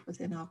God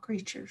within all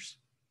creatures,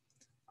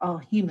 all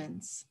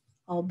humans,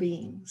 all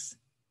beings.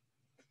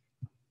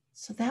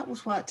 So that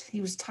was what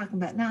he was talking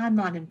about. Now, I'm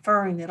not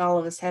inferring that all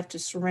of us have to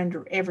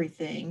surrender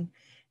everything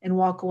and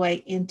walk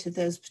away into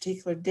those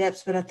particular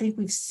depths, but I think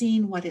we've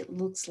seen what it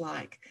looks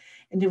like.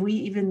 And do we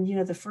even, you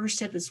know, the first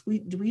step is,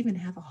 do we even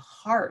have a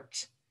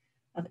heart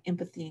of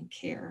empathy and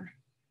care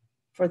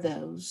for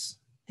those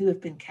who have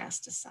been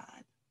cast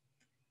aside?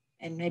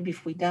 And maybe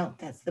if we don't,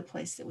 that's the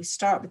place that we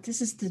start. But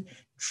this is the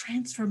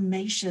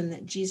transformation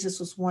that Jesus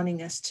was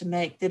wanting us to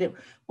make, that it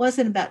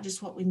wasn't about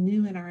just what we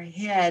knew in our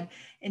head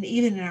and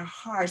even in our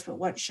hearts, but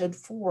what showed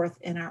forth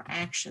in our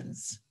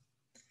actions.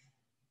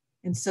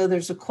 And so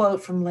there's a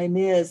quote from Les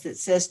Mis that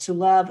says, to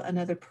love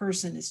another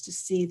person is to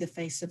see the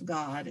face of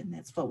God. And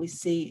that's what we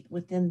see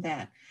within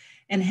that.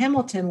 And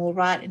Hamilton will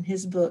write in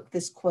his book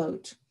this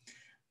quote: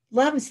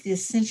 love is the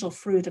essential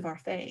fruit of our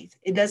faith.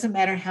 It doesn't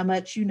matter how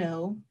much you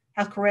know,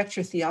 how correct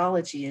your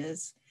theology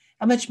is,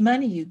 how much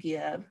money you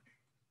give.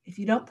 If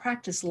you don't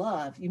practice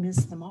love, you miss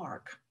the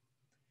mark.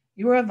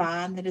 You are a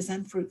vine that is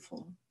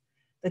unfruitful,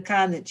 the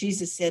kind that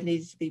Jesus said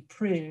needed to be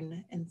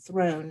pruned and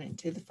thrown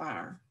into the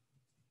fire.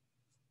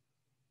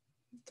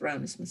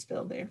 Thrown is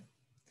misspelled there.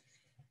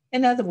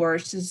 In other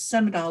words, to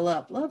sum it all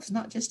up, love is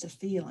not just a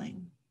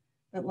feeling,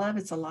 but love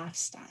is a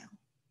lifestyle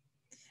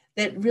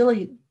that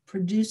really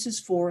produces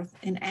forth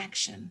in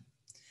action.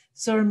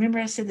 So remember,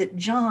 I said that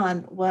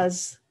John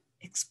was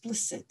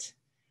explicit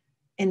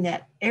in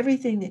that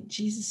everything that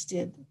Jesus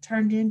did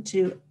turned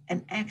into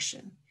an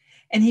action.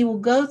 And he will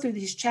go through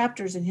these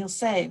chapters and he'll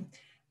say,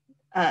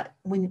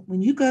 when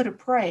you go to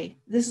pray,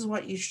 this is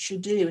what you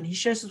should do. And he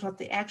shows us what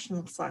the action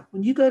looks like.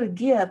 When you go to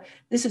give,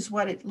 this is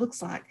what it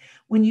looks like.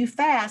 When you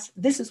fast,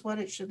 this is what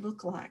it should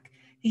look like.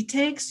 He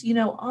takes, you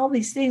know, all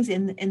these things,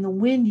 and the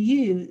when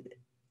you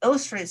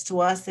illustrates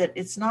to us that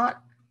it's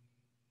not,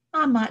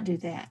 I might do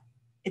that.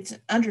 It's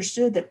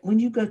understood that when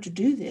you go to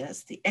do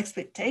this, the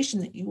expectation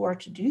that you are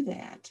to do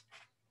that.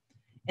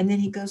 And then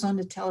he goes on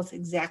to tell us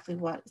exactly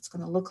what it's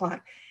going to look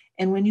like.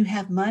 And when you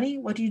have money,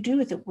 what do you do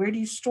with it? Where do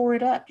you store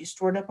it up? You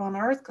store it up on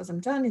earth? Because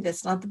I'm telling you,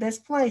 that's not the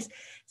best place.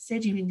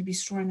 Instead, you need to be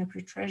storing up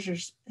your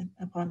treasures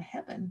upon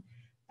heaven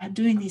by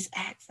doing these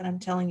acts that I'm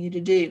telling you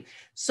to do.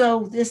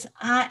 So this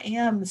I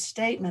am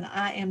statement,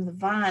 I am the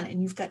vine,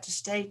 and you've got to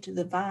stay to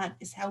the vine,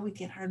 is how we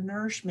get our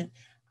nourishment,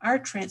 our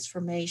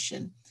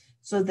transformation,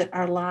 so that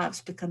our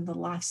lives become the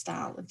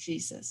lifestyle of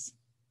Jesus.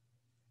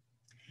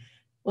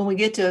 When we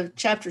get to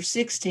chapter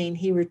 16,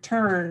 he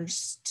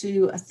returns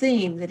to a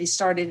theme that he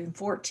started in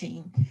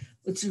 14,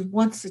 which is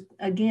once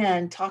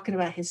again talking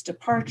about his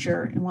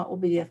departure and what will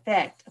be the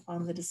effect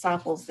upon the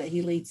disciples that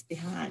he leaves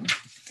behind.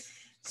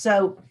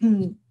 So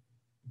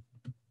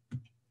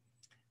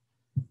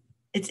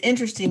it's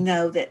interesting,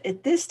 though, that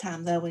at this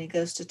time, though, when he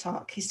goes to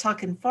talk, he's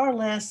talking far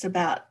less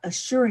about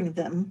assuring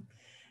them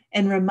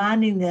and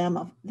reminding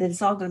them that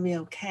it's all going to be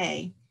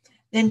okay,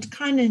 than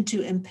kind of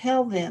to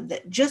impel them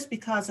that just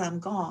because I'm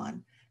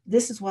gone,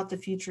 this is what the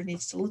future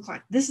needs to look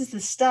like. This is the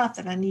stuff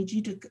that I need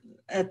you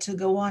to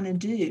go on and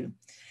do.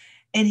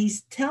 And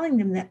he's telling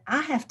them that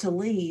I have to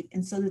leave,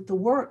 and so that the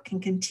work can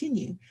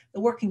continue. The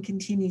work can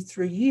continue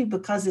through you,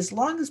 because as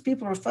long as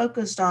people are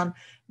focused on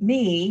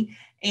me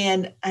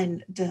and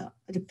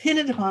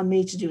dependent upon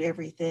me to do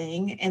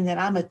everything, and that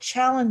I'm a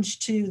challenge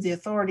to the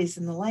authorities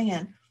in the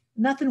land,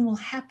 nothing will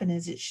happen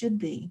as it should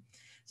be.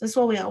 So that's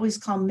what we always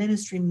call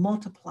ministry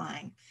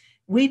multiplying.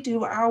 We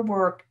do our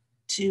work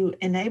to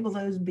enable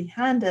those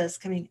behind us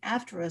coming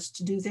after us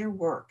to do their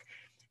work.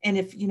 And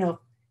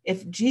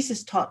if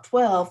Jesus taught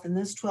 12 and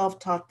those 12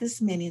 taught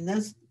this many, and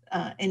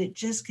and it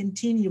just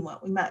continued,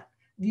 what we might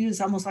view as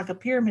almost like a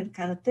pyramid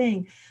kind of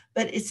thing.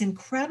 But it's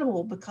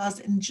incredible, because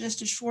in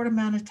just a short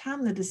amount of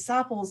time, the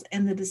disciples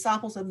and the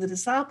disciples of the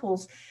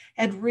disciples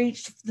had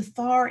reached the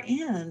far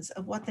ends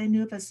of what they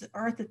knew of as the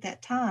earth at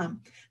that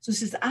time. So he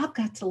says, I've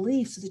got to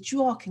leave so that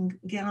you all can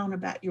get on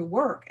about your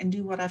work and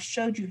do what I've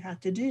showed you how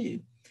to do.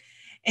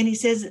 And he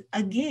says,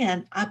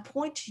 again, I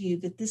point to you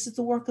that this is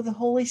the work of the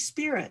Holy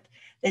Spirit,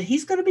 that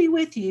he's going to be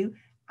with you.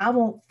 I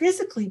won't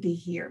physically be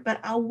here, but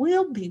I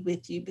will be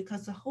with you,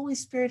 because the Holy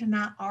Spirit and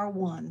I are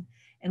one,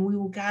 and we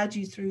will guide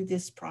you through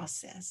this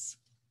process.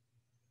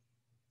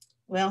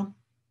 Well,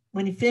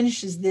 when he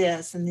finishes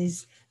this and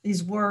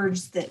these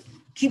words that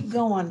keep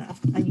going,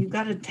 you've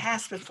got a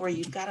task before you,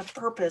 you've got a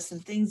purpose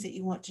and things that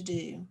you want to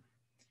do.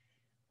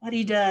 What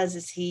he does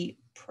is he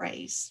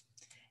prays.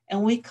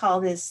 And we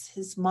call this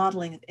his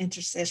modeling of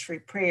intercessory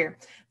prayer,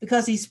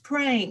 because he's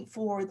praying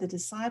for the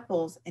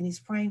disciples and he's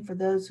praying for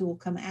those who will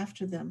come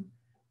after them.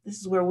 This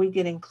is where we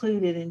get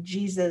included in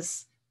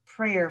Jesus'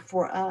 prayer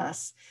for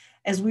us,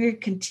 as we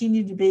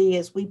continue to be,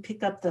 as we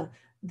pick up the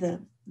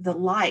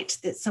light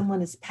that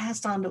someone has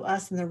passed on to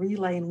us in the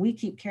relay, and we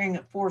keep carrying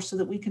it forward so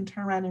that we can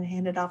turn around and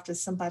hand it off to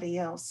somebody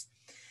else.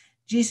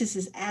 Jesus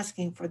is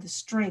asking for the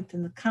strength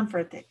and the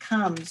comfort that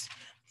comes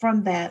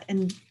from that.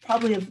 And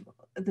probably of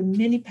the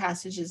many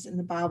passages in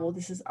the Bible,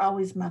 this is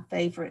always my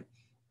favorite.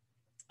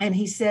 And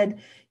he said,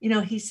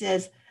 he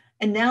says,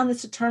 and now in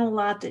this eternal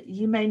life, that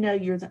you may know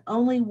you're the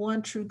only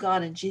one true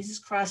God, and Jesus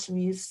Christ whom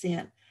you've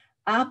sent.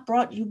 I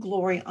brought you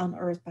glory on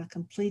earth by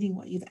completing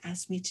what you've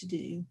asked me to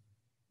do.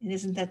 And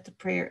isn't that the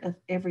prayer of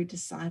every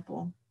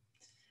disciple?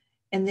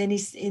 And then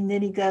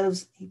he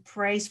goes, he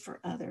prays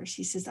for others.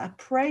 He says, I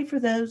pray for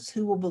those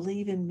who will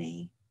believe in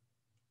me.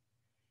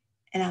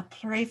 And I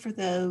pray for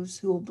those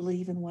who will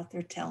believe in what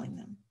they're telling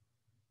them.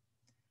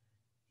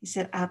 He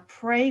said, I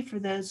pray for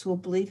those who will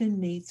believe in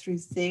me through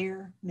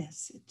their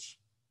message.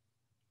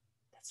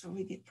 That's what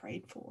we get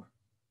prayed for.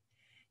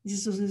 He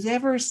says,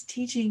 whoever is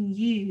teaching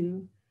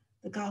you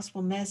the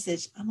gospel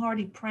message, I'm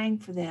already praying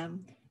for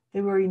them.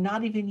 They were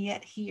not even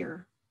yet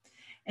here.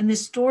 And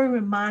this story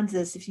reminds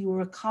us, if you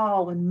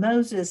recall, when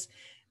Moses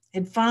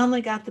had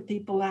finally got the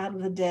people out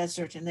of the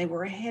desert and they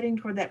were heading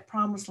toward that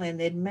promised land,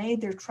 they'd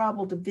made their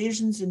tribal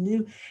divisions and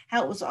knew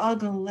how it was all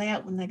going to lay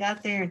out when they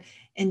got there.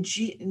 And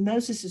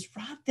Moses is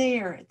right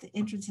there at the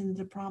entrance into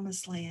the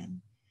promised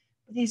land.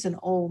 But he's an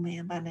old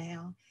man by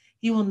now.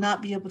 He will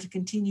not be able to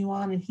continue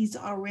on, and he's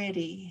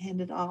already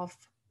handed off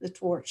the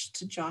torch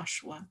to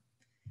Joshua.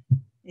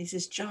 He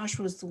says,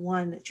 Joshua's the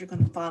one that you're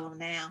going to follow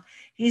now.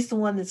 He's the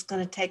one that's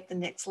going to take the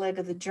next leg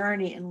of the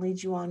journey and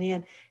lead you on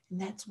in.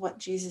 And that's what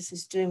Jesus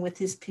is doing with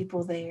his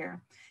people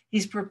there.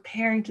 He's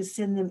preparing to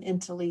send them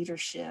into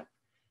leadership,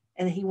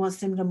 and he wants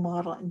them to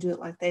model and do it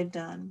like they've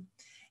done.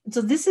 And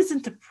so this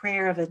isn't the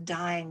prayer of a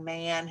dying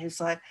man who's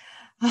like,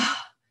 oh,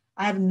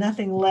 I have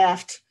nothing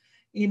left.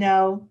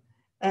 Life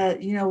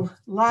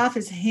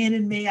has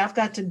handed me. I've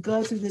got to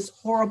go through this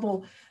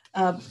horrible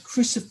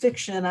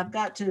crucifixion. I've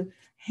got to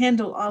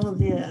handle all of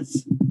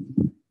this.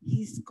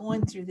 He's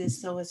going through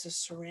this so as a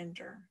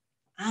surrender.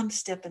 I'm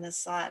stepping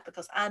aside,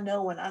 because I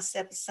know when I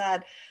step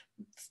aside,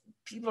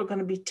 people are going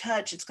to be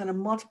touched. It's going to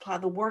multiply.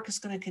 The work is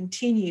going to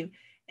continue.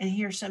 And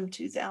here, some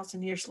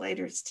 2,000 years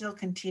later, it still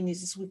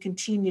continues as we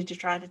continue to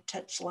try to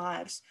touch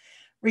lives,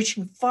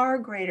 reaching far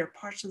greater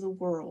parts of the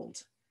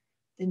world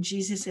than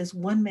Jesus as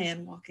one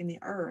man walking the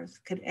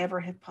earth could ever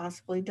have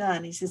possibly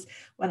done. He says,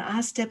 when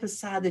I step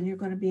aside, then you're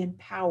going to be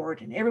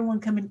empowered, and everyone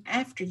coming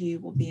after you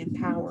will be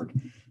empowered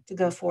to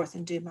go forth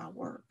and do my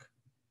work.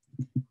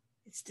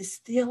 It's this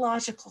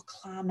theological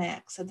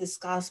climax of this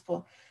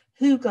gospel,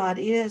 who God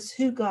is,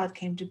 who God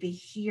came to be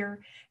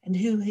here, and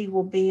who he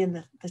will be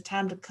in the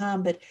time to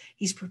come. But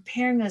he's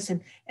preparing us,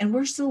 and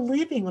we're still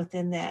living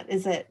within that.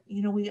 Is that,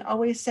 we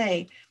always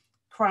say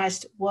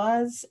Christ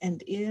was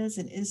and is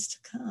to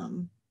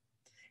come.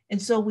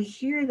 And so we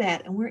hear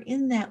that, and we're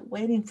in that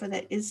waiting for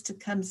that is to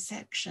come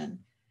section.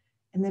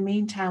 In the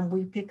meantime,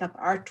 we pick up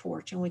our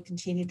torch and we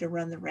continue to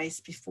run the race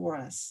before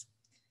us.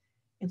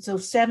 And so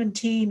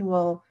 17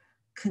 will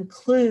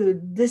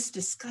conclude this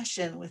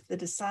discussion with the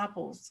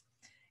disciples.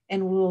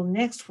 And we'll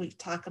next week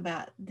talk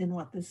about then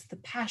what the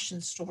passion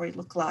story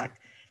look like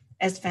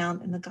as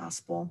found in the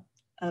Gospel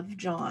of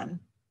John.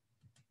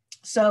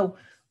 So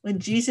when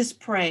Jesus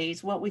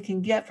prays, what we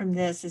can get from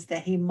this is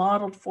that he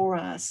modeled for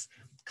us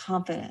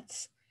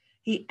confidence.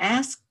 He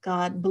asked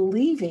God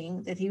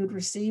believing that he would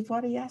receive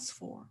what he asked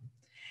for.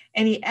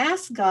 And he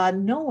asked God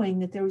knowing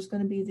that there was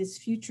going to be this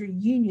future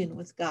union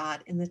with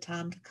God in the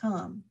time to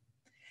come.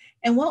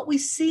 And what we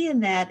see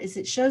in that is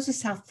it shows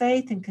us how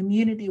faith and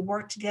community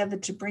work together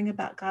to bring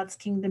about God's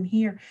kingdom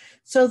here,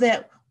 so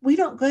that we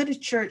don't go to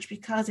church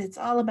because it's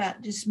all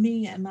about just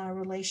me and my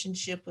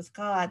relationship with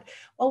God.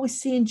 What we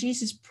see in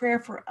Jesus' prayer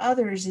for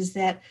others is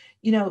that,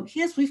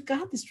 yes, we've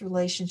got this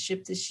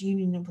relationship, this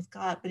union with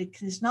God, but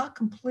it is not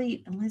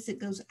complete unless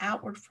it goes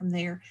outward from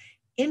there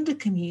into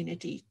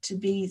community to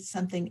be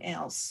something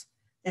else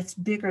that's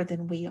bigger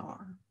than we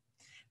are,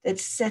 that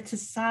sets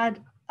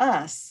aside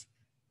us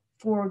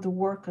for the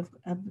work of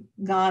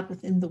God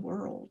within the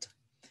world.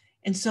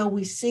 And so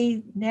we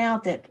see now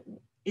that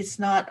it's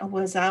not,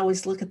 as I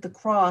always look at the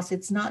cross,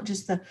 it's not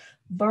just the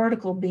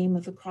vertical beam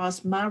of the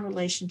cross, my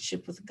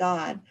relationship with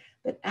God,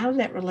 but out of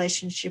that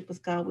relationship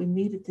with God, we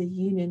meet at the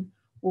union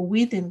where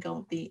we then go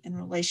and be in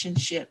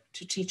relationship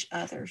to teach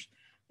others.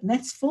 And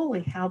that's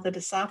fully how the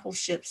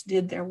discipleships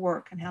did their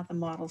work and how the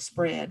model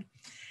spread.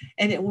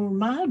 And it will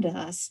remind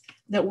us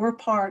that we're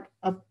part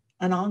of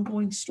an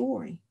ongoing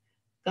story.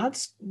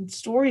 God's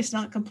story is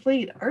not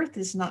complete. Earth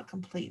is not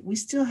complete. We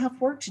still have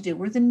work to do.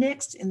 We're the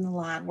next in the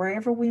line,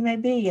 wherever we may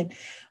be. And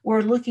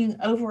we're looking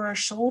over our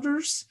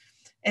shoulders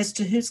as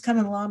to who's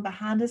coming along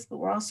behind us, but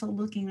we're also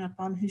looking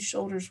upon whose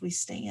shoulders we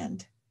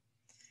stand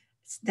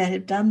that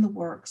have done the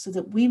work so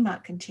that we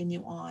might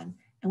continue on.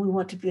 And we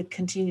want to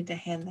continue to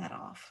hand that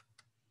off.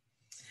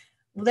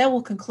 Well, that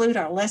will conclude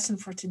our lesson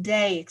for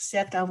today,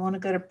 except I want to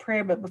go to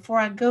prayer. But before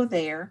I go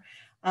there,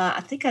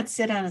 I think I'd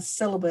set on a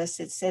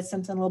syllabus. It said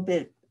something a little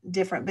bit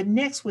different. But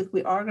next week,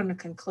 we are going to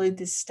conclude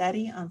this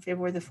study on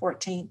February the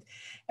 14th.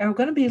 And we're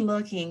going to be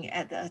looking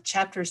at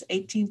chapters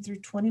 18 through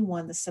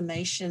 21, the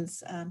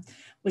summations,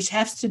 which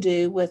has to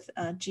do with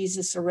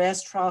Jesus'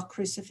 arrest, trial,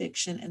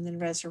 crucifixion, and then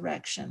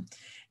resurrection.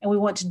 And we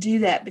want to do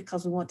that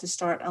because we want to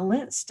start a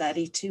Lent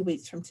study 2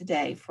 weeks from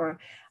today. For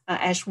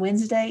Ash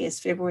Wednesday is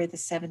February the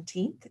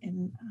 17th,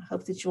 and I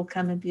hope that you'll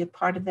come and be a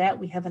part of that.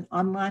 We have an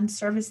online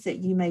service that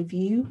you may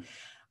view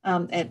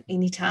at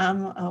any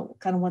time,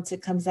 kind of once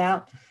it comes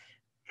out.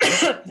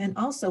 And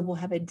also we'll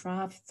have a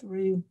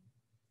drive-through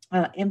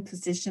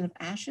imposition of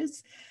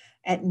ashes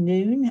at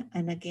noon,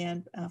 and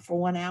again for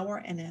 1 hour,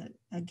 and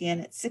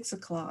again at 6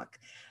 o'clock.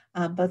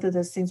 Both of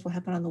those things will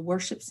happen on the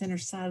worship center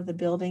side of the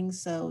building.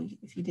 So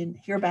if you didn't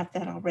hear about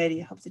that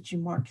already, I hope that you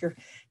mark your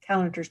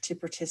calendars to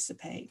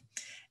participate.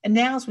 And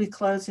now as we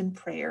close in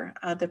prayer,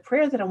 the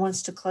prayer that I want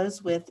us to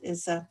close with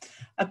is a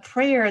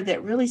prayer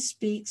that really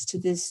speaks to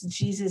this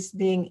Jesus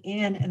being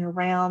in and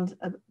around,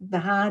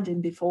 behind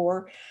and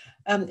before.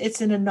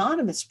 It's an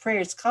anonymous prayer.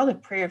 It's called a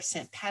prayer of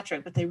St.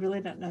 Patrick, but they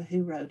really don't know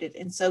who wrote it.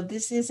 And so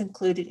this is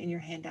included in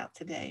your handout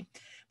today,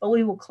 but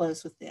we will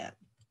close with that.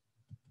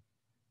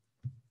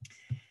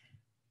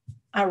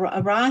 I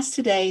arise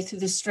today through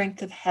the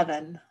strength of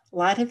heaven,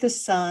 light of the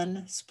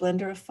sun,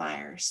 splendor of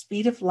fire,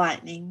 speed of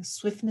lightning,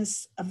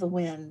 swiftness of the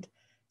wind,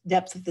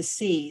 depth of the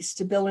sea,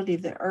 stability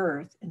of the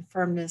earth, and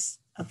firmness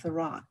of the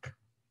rock.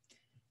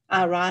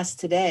 I arise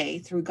today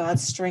through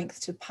God's strength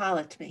to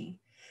pilot me,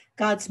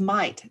 God's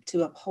might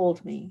to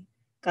uphold me,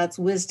 God's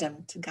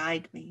wisdom to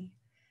guide me,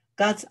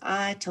 God's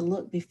eye to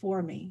look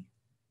before me,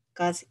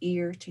 God's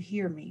ear to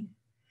hear me,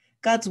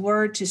 God's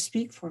word to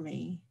speak for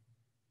me,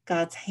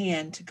 God's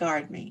hand to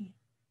guard me,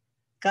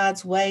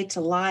 God's way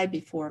to lie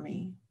before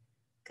me,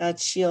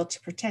 God's shield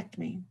to protect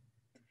me,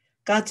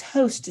 God's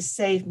host to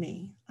save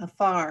me,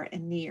 afar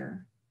and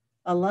near,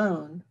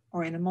 alone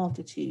or in a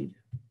multitude.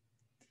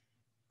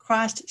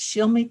 Christ,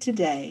 shield me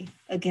today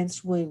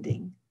against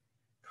wounding.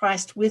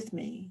 Christ with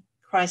me,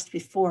 Christ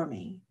before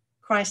me,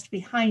 Christ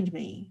behind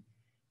me,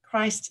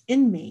 Christ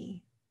in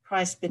me,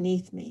 Christ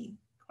beneath me,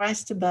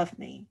 Christ above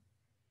me,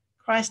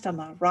 Christ on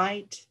my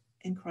right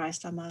and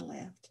Christ on my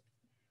left.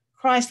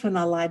 Christ when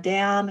I lie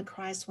down,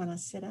 Christ when I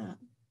sit up.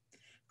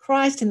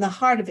 Christ in the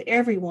heart of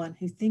everyone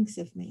who thinks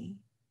of me.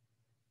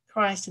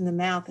 Christ in the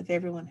mouth of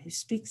everyone who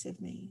speaks of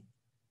me.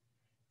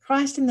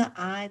 Christ in the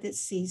eye that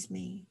sees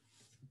me.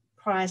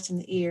 Christ in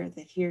the ear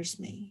that hears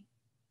me.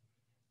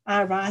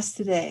 I arise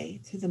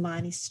today through the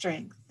mighty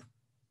strength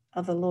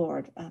of the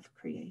Lord of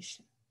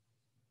creation.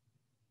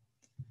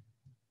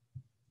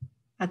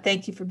 I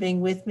thank you for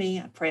being with me.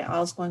 I pray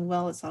all's going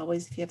well. As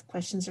always, if you have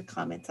questions or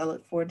comments, I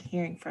look forward to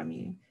hearing from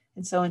you.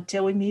 And so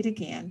until we meet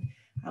again,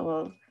 I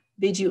will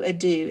bid you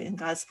adieu and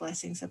God's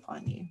blessings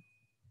upon you.